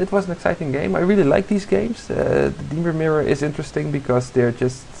 it was an exciting game. I really like these games. The Dimir Mirror is interesting because they're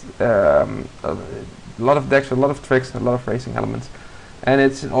just a lot of decks, a lot of tricks, and a lot of racing elements, and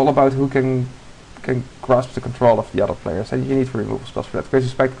it's all about who can grasp the control of the other players, and you need removal spells for that. Crazy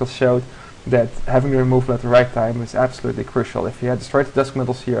Spectacles showed that having the removal at the right time is absolutely crucial. If you had destroyed the Dusk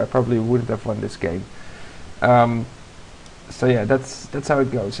Metals here, I probably wouldn't have won this game. So yeah, that's how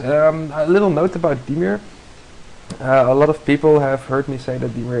it goes. A little note about Dimir. A lot of people have heard me say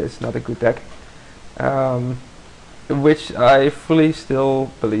that Dimir is not a good deck, which I fully still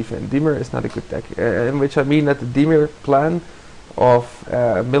believe in. Dimir is not a good deck, in which I mean that the Dimir plan of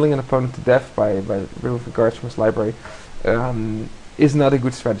milling an opponent to death by removing cards from his library is not a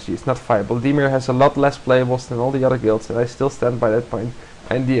good strategy. It's not viable. Dimir has a lot less playables than all the other guilds, and I still stand by that point.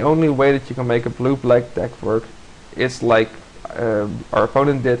 And the only way that you can make a blue-black deck work is like our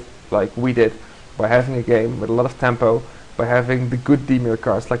opponent did, like we did, by having a game with a lot of tempo, by having the good Dimir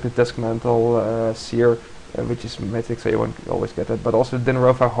cards like the Dusk Mantle, Seer, which is mythic, so you won't always get that, but also the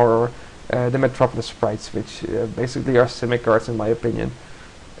Dinarova Horror, the Metropolis Sprites, which basically are Simic cards in my opinion.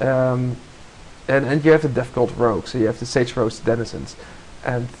 And you have the Death Cult Rogue, so you have the Sage Rose Denizens,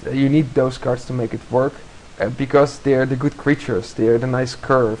 and you need those cards to make it work, because they're the good creatures, they're the nice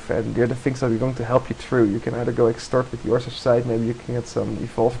curve, and they're the things that are going to help you through. You can either go extort with the Orsif side, maybe you can get some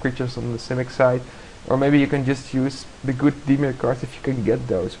evolved creatures on the Simic side, or maybe you can just use the good Dimir cards if you can get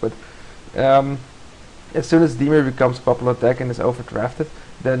those. But as soon as Dimir becomes a popular deck and is overdrafted,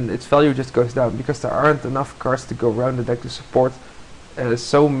 then its value just goes down, because there aren't enough cards to go around the deck to support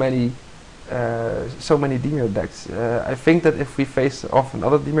so many Dimir decks. I think that if we face off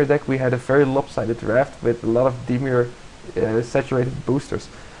another Dimir deck, we had a very lopsided draft with a lot of Dimir saturated boosters,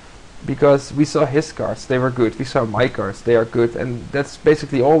 because we saw his cards, they were good, we saw my cards, they are good, and that's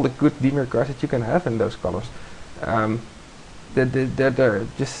basically all the good Dimir cards that you can have in those colors. There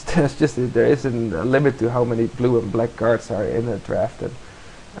isn't a limit to how many blue and black cards are in a draft, and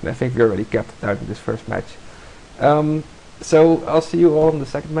I think we already kept it down in this first match. So I'll see you all in the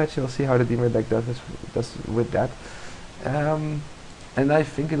second match, and we'll see how the Dimir deck does with that. And I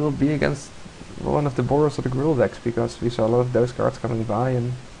think it'll be against one of the Boros or the Gruul decks, because we saw a lot of those cards coming by,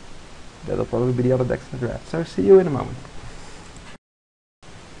 and that'll probably be the other decks in the draft. So see you in a moment.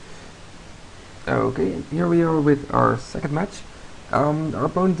 Okay, here we are with our second match. Our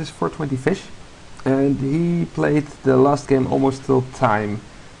opponent is 420 Fish, and he played the last game almost till time,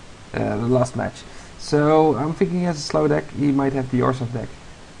 the last match. So I'm thinking he has a slow deck, he might have the Orsif deck,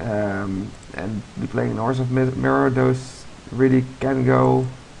 and be playing an Orsif Mirror. Those really can go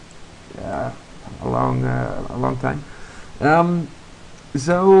a long time.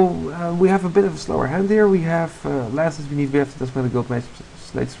 So we have a bit of a slower hand here. We have lances we need. We have the Tasmania Guild Mage,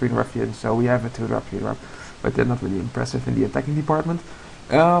 Slate Screen Ruffian, so we have a 2-drop, 3-drop, but they're not really impressive in the attacking department.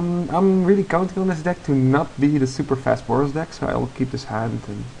 I'm really counting on this deck to not be the super fast Boros deck, so I'll keep this hand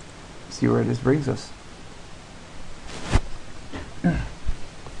and see where this brings us.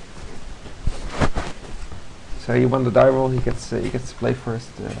 So he won the die roll. He gets to play first,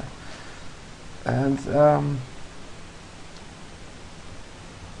 and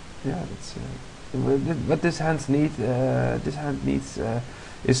yeah, that's what this hand needs.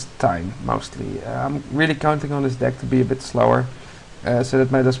 Is time mostly. I'm really counting on this deck to be a bit slower, so that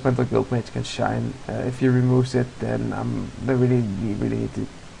my Duskmantle Guildmage can shine. If he removes it, then I really need to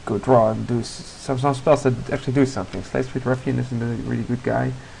go draw and do some spells that actually do something. Slate Street Ruffian isn't a really good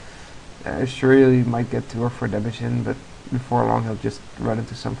guy. Sure, he might get 2 or 4 damage in, but before long he'll just run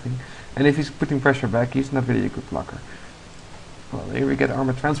into something. And if he's putting pressure back, he's not really a good blocker. Well, here we get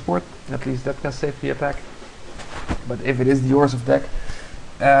Armored Transport. At least that can save the attack. But if it is the Orsif deck,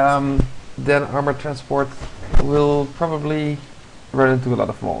 then Armored Transport will probably run into a lot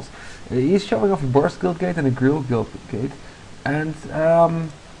of walls. He's showing off a Boros Guild Gate and a Gruul Guild Gate, and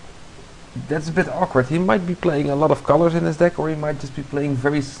that's a bit awkward. He might be playing a lot of colors in his deck, or he might just be playing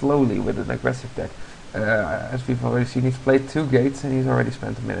very slowly with an aggressive deck. As we've already seen, he's played 2 gates and he's already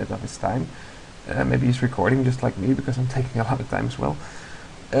spent a minute of his time. Maybe he's recording just like me, because I'm taking a lot of time as well.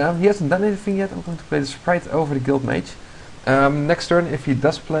 He hasn't done anything yet. I'm going to play the Sprite over the Guild Mage. Next turn, if he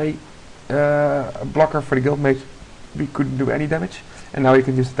does play a blocker for the Guild Mage, we couldn't do any damage. And now he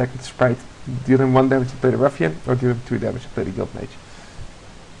can just attack with the Sprite, deal him 1 damage to play the Ruffian, or deal him 2 damage to play the Guild Mage.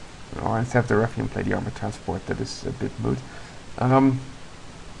 Or instead of the Ruffian, play the Armored Transport. That is a bit moot.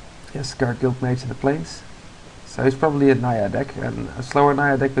 Yes, Guard Guild Mage in the Plains. So he's probably a Naya deck, and a slower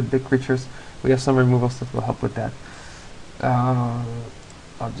Naya deck with big creatures. We have some removals that will help with that.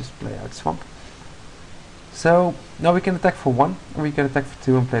 I'll just play out Swamp. So now we can attack for 1, or we can attack for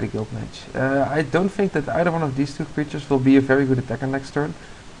 2 and play the Guild Mage. I don't think that either one of these two creatures will be a very good attacker next turn,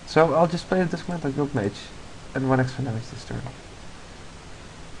 so I'll just play the Dismantle Guild Mage and 1 extra damage this turn.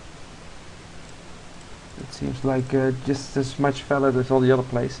 It seems like just as much valid as all the other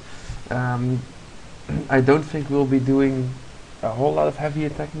plays. I don't think we'll be doing a whole lot of heavy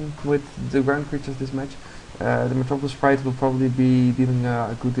attacking with the ground creatures this match. The Metropolis Sprite will probably be dealing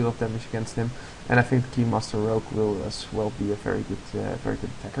a good deal of damage against him, and I think the Keymaster Rogue will as well be a very good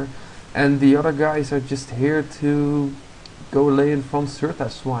attacker. And the other guys are just here to go lay in front Surta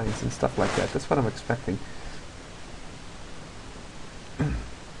Swines and stuff like that. That's what I'm expecting.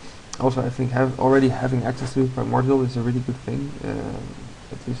 Also, I think already having access to Primordial is a really good thing.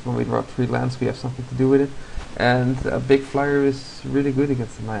 At least when we draw 3 lands, we have something to do with it. And a big flyer is really good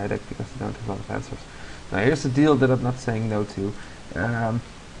against the Maya deck because they don't have a lot of answers. Now here's the deal that I'm not saying no to.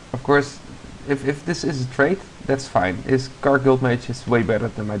 Of course, if this is a trade, that's fine. His Guard Guild Mage is way better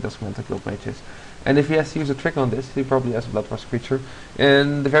than my Duskmantle Guild Mage is. And if he has to use a trick on this, he probably has a Bloodlust creature.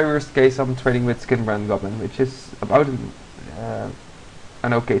 In the very worst case, I'm trading with Skinbrand Goblin, which is about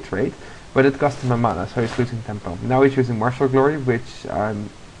an okay trade, but it cost him a mana, so he's losing tempo. Now he's using Martial Glory, which I'm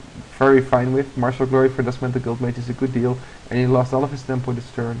very fine with. Martial Glory for Duskmantle Guild Mage is a good deal, and he lost all of his tempo this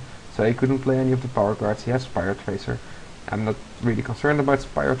turn, so he couldn't play any of the power cards. He has Spire Tracer. I'm not really concerned about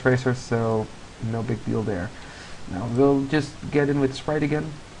Spire Tracer, so no big deal there. Now we'll just get in with Sprite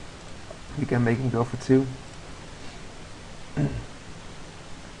again. We can make him go for 2.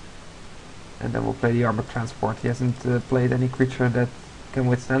 And then we'll play the Armored Transport. He hasn't played any creature that can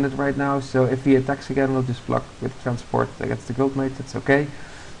withstand it right now, so if he attacks again, we'll just block with Transport against the Guild Mage. That's okay.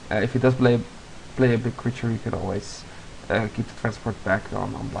 If he does play a big creature, you could always keep the Transport back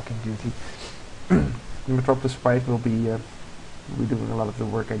on blocking duty. The Metropolis Sprite will be doing a lot of the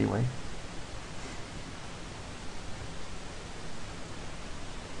work anyway.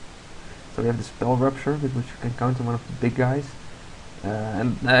 So we have the Spell Rupture, with which you can counter one of the big guys.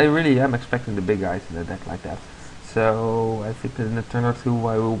 And I really am expecting the big guys in a deck like that. So I think that in a turn or two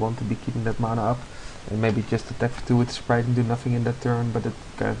I will want to be keeping that mana up. And maybe just attack for 2 with the Sprite and do nothing in that turn, but it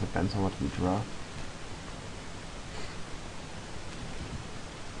kind of depends on what we draw.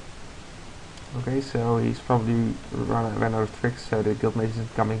 Okay, so he's probably ran out of tricks, so the Guild Mage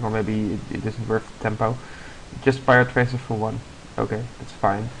isn't coming, or maybe it isn't worth the tempo. Just Spire Tracer for 1. Okay, that's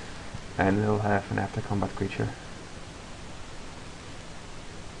fine. And we'll have an after combat creature.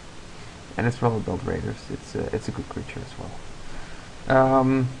 And it's Roller Belt Raiders. It's a good creature as well.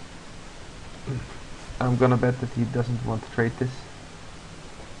 I'm gonna bet that he doesn't want to trade this.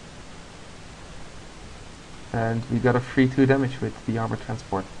 And we got a free 2 damage with the Armored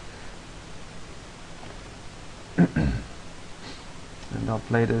Transport. And I'll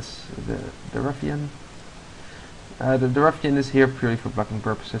play this, the Ruffian. The Ruffian is here purely for blocking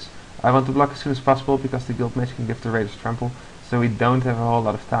purposes. I want to block as soon as possible because the Guild Mage can give the Raiders trample, so we don't have a whole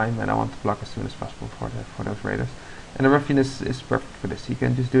lot of time, and I want to block as soon as possible for those Raiders. And the Ruffian is perfect for this. You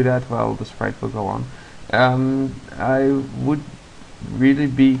can just do that while the Sprite will go on. I would really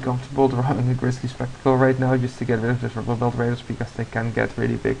be comfortable drawing a Grizzly Spectacle right now just to get rid of the Rubble Belt Raiders because they can get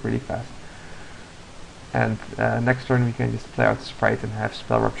really big really fast. And next turn we can just play out the Sprite and have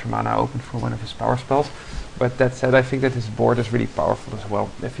Spell Rupture mana open for one of his power spells. But that said, I think that his board is really powerful as well.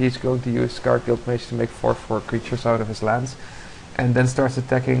 If he's going to use Guard Guild Mage to make 4/4 creatures out of his lands and then starts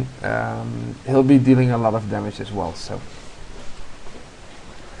attacking, he'll be dealing a lot of damage as well. So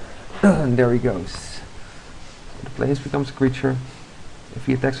and there he goes. The place becomes a creature. If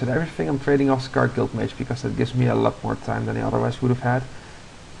he attacks with everything, I'm trading off Guard Guild Mage because that gives me a lot more time than he otherwise would have had.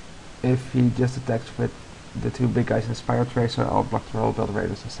 If he just attacks with the 2 big guys in Spire Tracer, I'll block the Roll Belt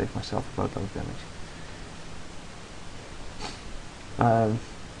Raiders and save myself a lot of damage.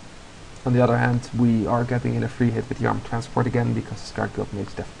 On the other hand, we are getting in a free hit with the Armored Transport again because the Guard Guild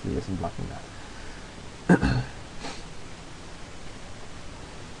Mage definitely isn't blocking that.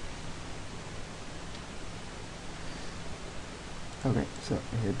 Okay, so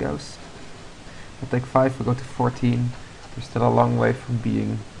here it goes. I'll take 5, we'll go to 14. We're still a long way from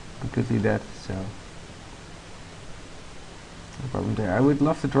being completely dead, so no problem there. I would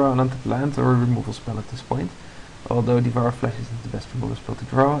love to draw an untapped land or a removal spell at this point, although Devour Flesh isn't the best removal spell to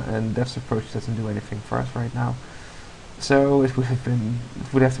draw, and Death's Approach doesn't do anything for us right now. So it would have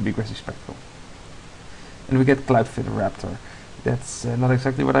to be Grizzly Spectral. And we get Cloudfit Raptor. That's not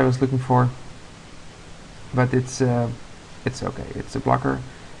exactly what I was looking for, but it's okay. It's a blocker.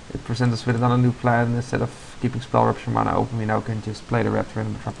 It presents us with another new plan. Instead of keeping Spell Rupture mana open, we now can just play the Raptor in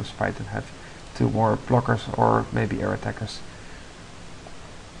the Metropolis Sprite and have 2 more blockers or maybe air attackers.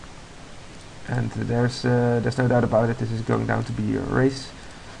 And there's no doubt about it, this is going down to be a race.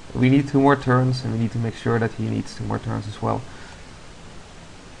 We need 2 more turns, and we need to make sure that he needs 2 more turns as well.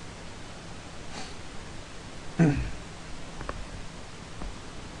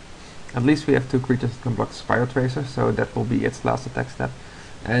 At least we have 2 creatures that can block the Spire Tracer, so that will be its last attack step.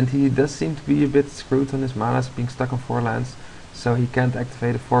 And he does seem to be a bit screwed on his mana, being stuck on 4 lands, so he can't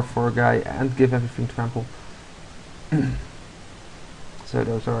activate a 4/4 guy and give everything trample. So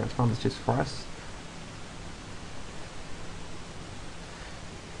those are advantages for us.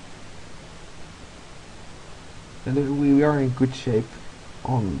 And we are in good shape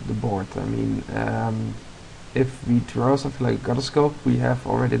on the board. I mean, if we draw something like Gatecrash, we have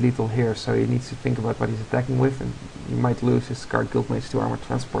already lethal here, so he needs to think about what he's attacking with, and he might lose his card Guildmage to Armored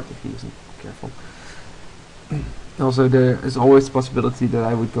Transport if he isn't careful. Also, there is always the possibility that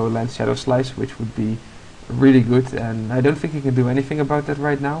I would go land Shadow Slice, which would be really good, and I don't think he can do anything about that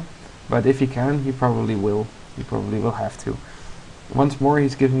right now, but if he can, he probably will. He probably will have to. Once more,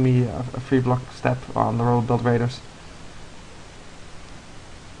 he's giving me a free block step on the Royal Belt Raiders.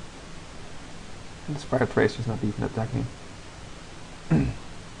 And the Spire Tracer is not even attacking.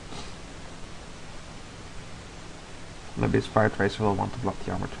 Maybe the Spire Tracer will want to block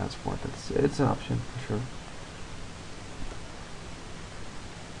the Armored Transport. It's an option for sure.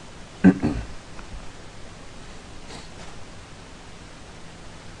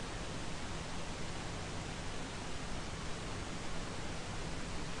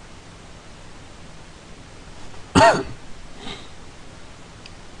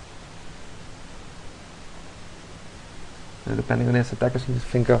 Depending on his attackers, we need to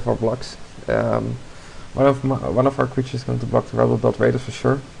think of our blocks. One of our creatures is going to block the Rebel Belt Raiders for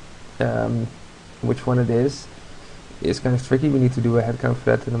sure. Which one it is kind of tricky. We need to do a head count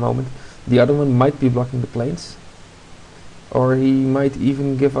for that in a moment. The other one might be blocking the planes, or he might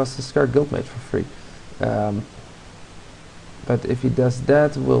even give us the Scar Guildmage for free. But if he does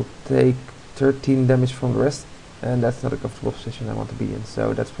that, we'll take 13 damage from the rest, and that's not a comfortable position I want to be in.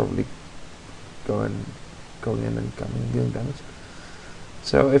 So that's probably going in and coming, dealing damage.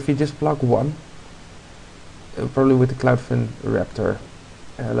 So if we just block 1, probably with the Cloudfin Raptor.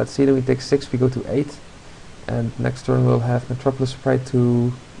 Let's see, then we take 6, we go to 8, and next turn we'll have Metropolis Sprite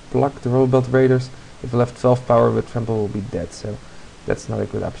to block the Royal Belt Raiders. If we'll have 12 power, with Trample will be dead, so that's not a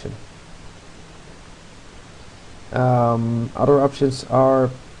good option. Other options are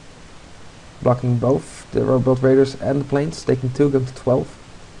blocking both the Royal Belt Raiders and the planes, taking 2, going to 12.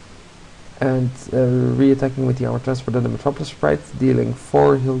 And re-attacking with the Armored Transport and the Metropolis Sprite, dealing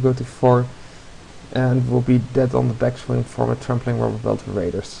 4, he'll go to 4, and will be dead on the backswing from a Trampling Rubber Belt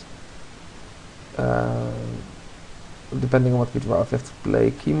Raiders. Depending on what we draw, if we have to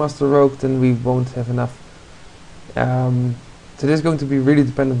play Keymaster Rogue, then we won't have enough. So this is going to be really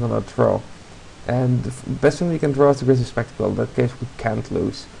dependent on our draw. And the best thing we can draw is the Grizzly Spectacle. In that case we can't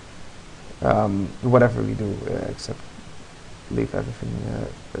lose. Whatever we do, except leave everything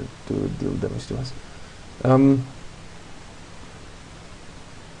to deal damage to us.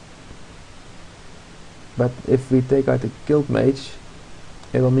 But if we take out the Guildmage,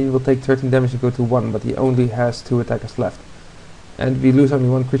 it will mean we'll take 13 damage and go to 1, but he only has 2 attackers left. And we lose only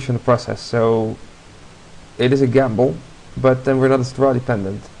 1 creature in the process, so it is a gamble, but then we're not as draw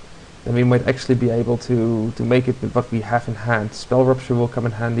dependent. Then we might actually be able to make it with what we have in hand. Spell Rupture will come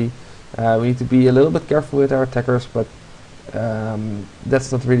in handy. We need to be a little bit careful with our attackers, but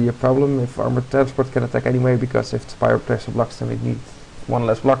that's not really a problem if Armored Transport can attack anyway, because if Spire Tracer blocks, then we need 1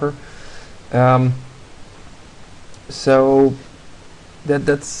 less blocker. So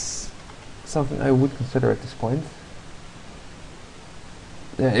that's something I would consider at this point.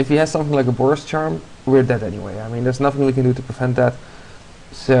 If he has something like a Boros Charm, we're dead anyway. I mean, there's nothing we can do to prevent that.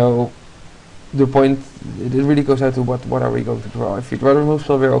 So the point, it really goes out to what are we going to draw. If we draw the remove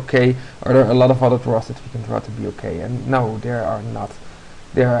spell, we're okay. Are there a lot of other draws that we can draw to be okay? And no, there are not.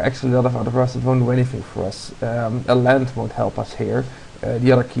 There are actually a lot of other draws that won't do anything for us. A land won't help us here.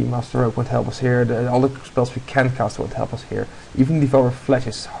 The other Keymaster Rogue won't help us here. All the spells we can cast won't help us here. Even Devour Flesh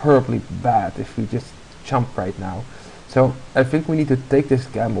is horribly bad if we just jump right now. So I think we need to take this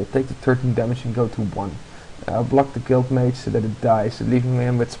gamble, take the 13 damage and go to 1. Block the Guildmage so that it dies, leaving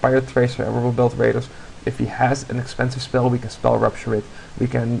him with Spire Tracer and Royal Belt Raiders. If he has an expensive spell, we can Spell Rupture it. We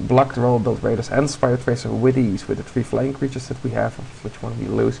can block the Royal Belt Raiders and Spire Tracer with ease with the 3 flying creatures that we have, of which one we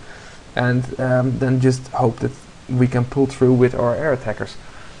lose. And then just hope that we can pull through with our air attackers.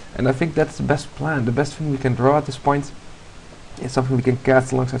 And I think that's the best plan. The best thing we can draw at this point is something we can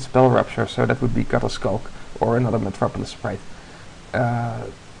cast alongside Spell Rupture, so that would be Gatecrash or another Metropolis Sprite.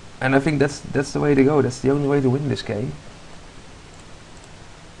 And I think that's the way to go. That's the only way to win this game.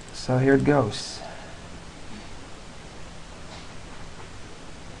 So here it goes.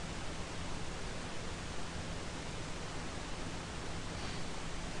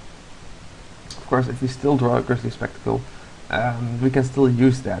 Of course, if we still draw a Grizzly Spectacle, we can still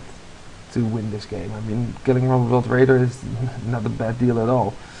use that to win this game. I mean, killing Rubble Build Raider is not a bad deal at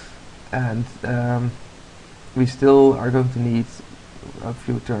all. And we still are going to need a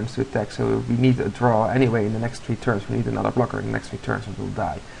few turns to attack, so we need a draw anyway in the next 3 turns. We need another blocker in the next 3 turns and we'll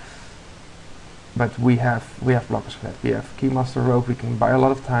die. But we have blockers for that. We have Keymaster Rogue, we can buy a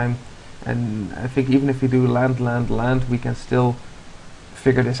lot of time, and I think even if we do land, we can still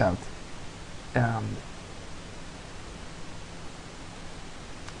figure this out. So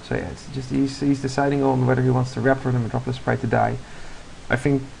yeah, it's just he's deciding on whether he wants the Raptor and the Metropolis Sprite to die. I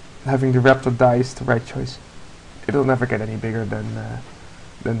think having the Raptor die is the right choice. It'll never get any bigger than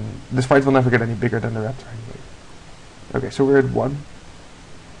the Sprite will never get any bigger than the Raptor anyway. Okay, so we're at 1.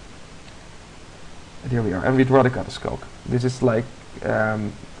 And here we are, and we draw the Goddess Skulk. This is like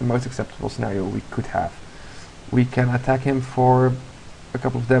the most acceptable scenario we could have. We can attack him for a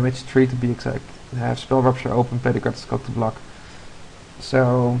couple of damage, 3 to be exact. Have Spell Rupture open, play the Goddess Skulk to block.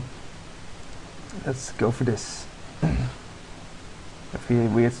 So let's go for this. If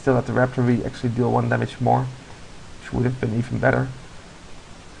we had still had the Raptor, we actually deal 1 damage more, which would have been even better.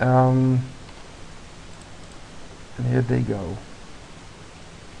 And here they go.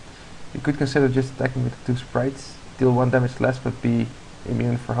 You could consider just attacking with the 2 sprites, deal 1 damage less but be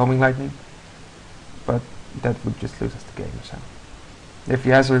immune for Homing Lightning. But that would just lose us the game. So if he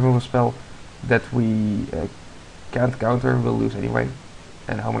has a removal spell that we can't counter, we'll lose anyway.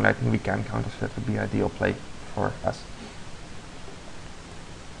 And Homing Lightning we can counter, so that would be an ideal play for us.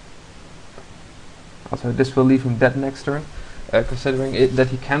 Also, this will leave him dead next turn, considering that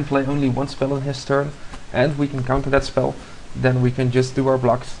he can play only 1 spell in his turn, and we can counter that spell. Then we can just do our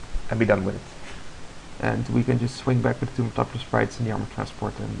blocks and be done with it. And we can just swing back with the 2 Metropolis Sprites and the Armor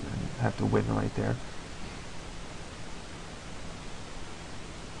Transport and have the win right there.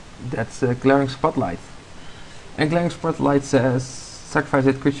 That's Glaring Spotlight. And Glaring Spotlight says, sacrifice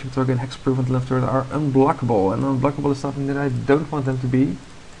 8 creature to target hexproof and left turn are unblockable. And unblockable is something that I don't want them to be.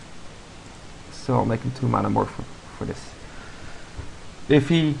 So I'll make him 2 mana more for this. If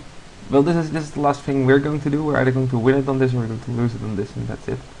he... Well, this is the last thing we're going to do. We're either going to win it on this or we're going to lose it on this, and that's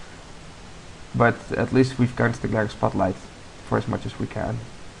it. But at least we've countered the Glaring Spotlight for as much as we can.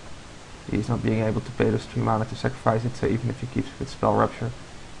 He's not being able to pay those 3 mana to sacrifice it, so even if he keeps with Spell Rupture,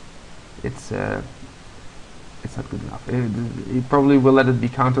 it's not good enough. He probably will let it be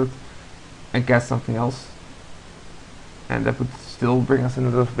countered and cast something else, and that would still bring us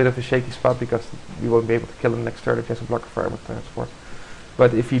into a bit of a shaky spot because we won't be able to kill him next turn if he has a blocker for Armor Transport.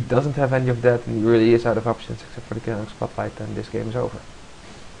 But if he doesn't have any of that and he really is out of options except for the Glaring Spotlight, then this game is over.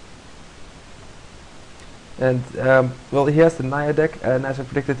 And well, he has the Naya deck, and as I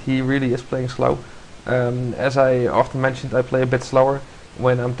predicted, he really is playing slow. As I often mentioned, I play a bit slower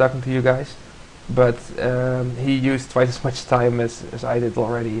when I'm talking to you guys, but he used twice as much time as I did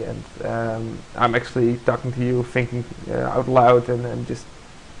already, and I'm actually talking to you, thinking out loud and just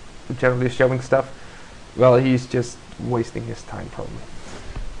generally showing stuff. Well, he's just wasting his time probably.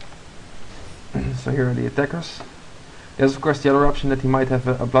 So here are the attackers. There's of course the other option that he might have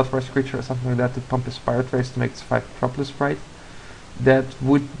a Bloodrush creature or something like that to pump his Spirit Trace to make this 5 Metropolis Sprite. That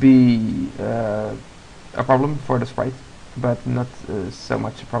would be a problem for the Sprite, but not so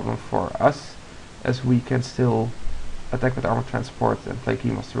much a problem for us, as we can still attack with Armor Transport and play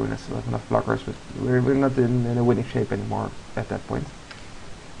Keymaster Rune and still have enough blockers, but we're not in a winning shape anymore at that point.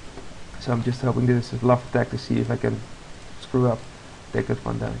 So I'm just hoping this is a bluff attack to see if I can screw up, take that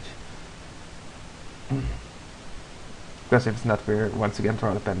 1 damage. Because if it's not, we're once again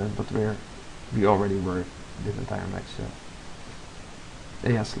draw dependent, but we already were this entire match, so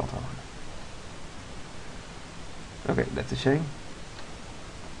yeah, slot armor. Okay, that's a shame.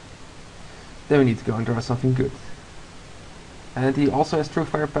 Then we need to go and draw something good. And he also has True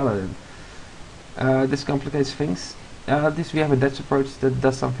Fire Paladin. This complicates things. At least we have a Death Approach that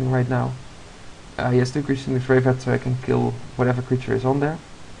does something right now. He has 2 creatures in the graveyard, so I can kill whatever creature is on there.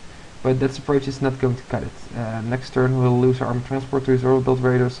 But that approach is not going to cut it. Next turn we'll lose our Armor Transport to his Orbital Build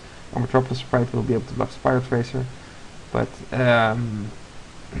Raiders. Our Metropolis Sprite will be able to block Spirit Tracer. But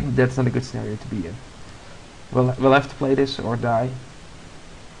that's not a good scenario to be in. We'll have to play this or die.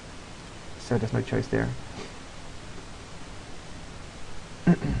 So there's no choice there.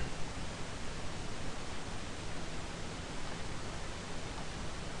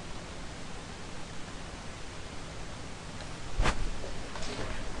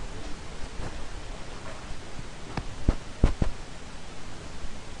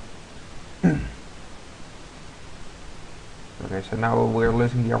 Okay, so now we're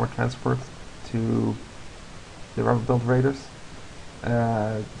losing the armor transport to the rubber build raiders.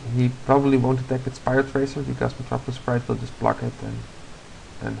 He probably won't attack with Spire Tracer because Metropolis Sprite will just block it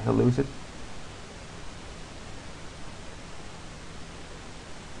and he'll lose it.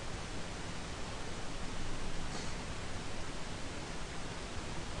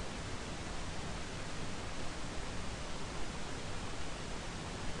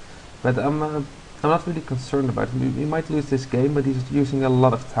 But I'm not really concerned about it. We might lose this game, but he's using a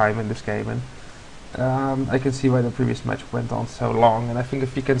lot of time in this game, and I can see why the previous match went on so long. And I think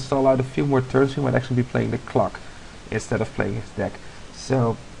if he can stall out a few more turns, he might actually be playing the clock instead of playing his deck.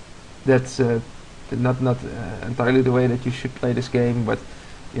 So that's not entirely the way that you should play this game, but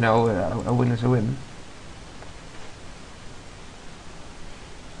you know, a win is a win.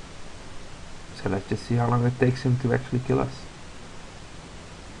 So let's just see how long it takes him to actually kill us.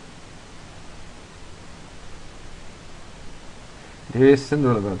 There is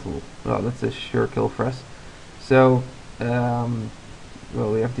Cinder Elemental. Well, that's a sure kill for us. So,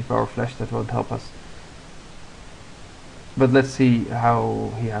 well, we have Devour Flesh, that won't help us. But let's see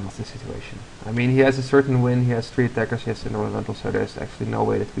how he handles the situation. I mean, he has a certain win, he has 3 attackers, he has Cinder Elemental, so there's actually no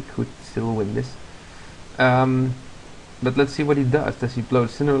way that we could still win this. But let's see what he does. Does he blow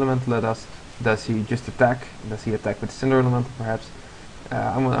the Cinder Elemental at us? Does he just attack? Does he attack with Cinder Elemental perhaps?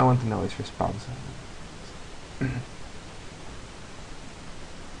 I want to know his response.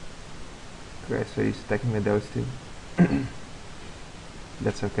 Okay, so he's attacking with those 2.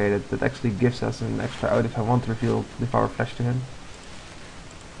 That's okay, that actually gives us an extra out if I want to reveal Devour Flesh to him.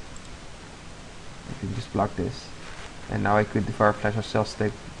 I can just block this. And now I could Devour Flesh ourselves,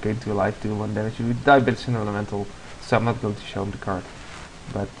 gain 2 life, do 1 damage. We die with Cinder Elemental, so I'm not going to show him the card.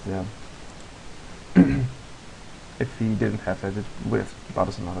 But if he didn't have that, it would have bought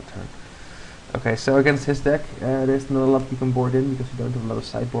us another turn. Okay, so against his deck, there's not a lot we can board in because we don't have a lot of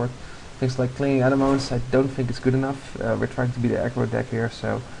sideboard. Things like Clinging Adamants, I don't think it's good enough. We're trying to be the aggro deck here,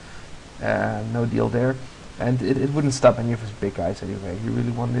 so no deal there. And it wouldn't stop any of his big guys anyway. He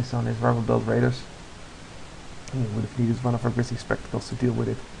really won this on his rubber build raiders. He would have needed one of our Grizzly Spectacles to deal with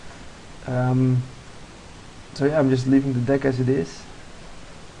it. So yeah, I'm just leaving the deck as it is.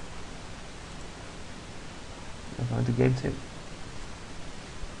 I'm going to game 2.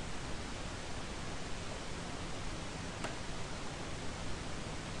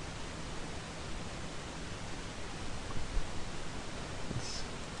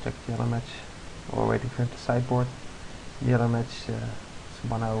 Check the other match, or waiting for him to sideboard. The other match is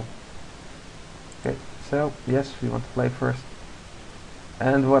 1-0. Okay, so yes, we want to play first.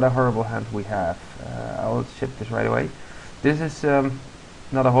 And what a horrible hand we have. I'll ship this right away. This is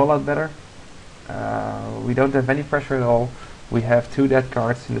not a whole lot better. We don't have any pressure at all. We have 2 dead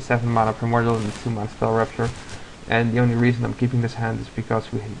cards in the 7 mana Primordial and the 2 mana Spell Rupture. And the only reason I'm keeping this hand is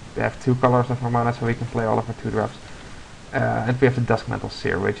because we have 2 colors of our mana, so we can play all of our 2 drops. And we have the Duskmantle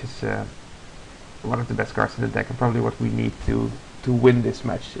Seer, which is one of the best cards in the deck and probably what we need to win this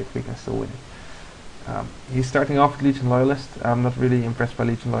match, if we can still win it. He's starting off with Legion Loyalist. I'm not really impressed by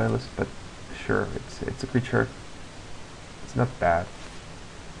Legion Loyalist, but sure, it's a creature. It's not bad.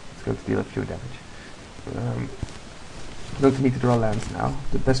 It's going to deal a few damage. We're going to need to draw lands now.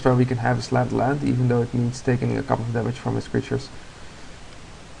 The best draw we can have is land, even though it means taking a couple of damage from his creatures.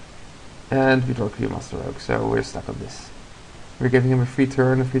 And we draw Clear Master Rogue, so we're stuck on this. We're giving him a free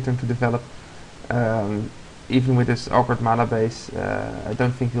turn to develop. Even with his awkward mana base, I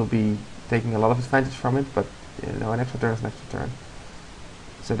don't think he'll be taking a lot of advantage from it, but you know, an extra turn is an extra turn.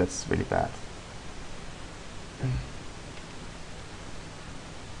 So that's really bad.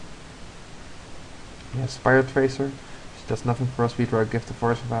 Yeah, Spire Tracer, which does nothing for us. We draw a Gift of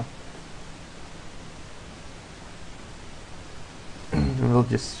Orzhova. And we'll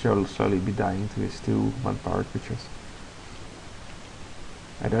just slowly be dying to his 2 1-power creatures.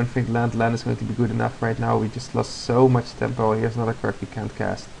 I don't think land is going to be good enough right now. We just lost so much tempo. Here's another card we can't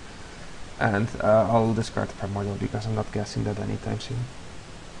cast. And I'll discard the Primordial because I'm not casting that anytime soon.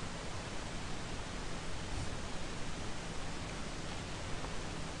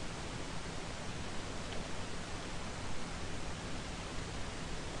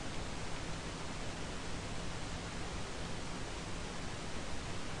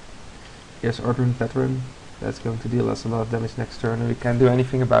 Yes, Ordrune Veteran. That's going to deal us a lot of damage next turn, and we can't do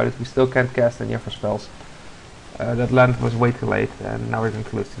anything about it. We still can't cast any of our spells. That land was way too late, and now we're going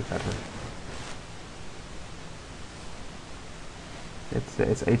to lose to the Veteran.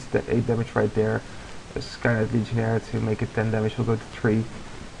 It's 8 damage right there. Skylight Legionnaire to make it 10 damage will go to 3.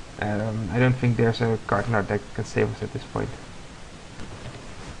 I don't think there's a card in our deck that can save us at this point.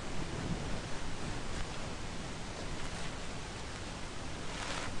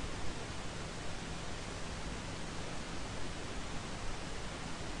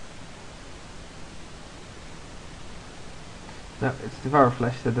 No, it's Devour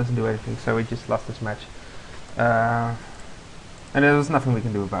Flesh that doesn't do anything, so we just lost this match. Uh, and there was nothing we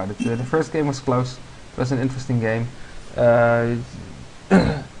can do about it. The first game was close. It was an interesting game. Uh,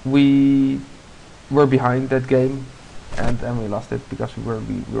 we were behind that game, and we lost it because we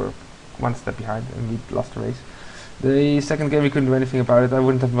were one step behind and we lost the race. The second game we couldn't do anything about it. I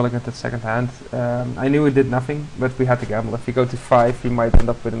wouldn't have mulliganed at second hand. I knew it did nothing, but we had to gamble. If we go to 5, we might end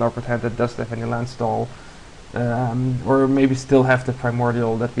up with an awkward hand that doesn't have any land stall. Or maybe still have the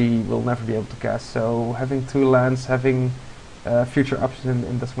primordial that we will never be able to cast. So having 2 lands, having future options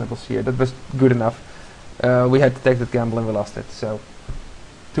in Detrimental Seer, that was good enough. We had to take that gamble and we lost it, so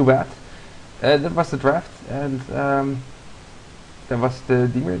too bad. That was the draft, and that was the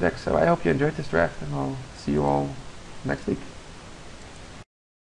Dimir deck, so I hope you enjoyed this draft, and I'll see you all next week.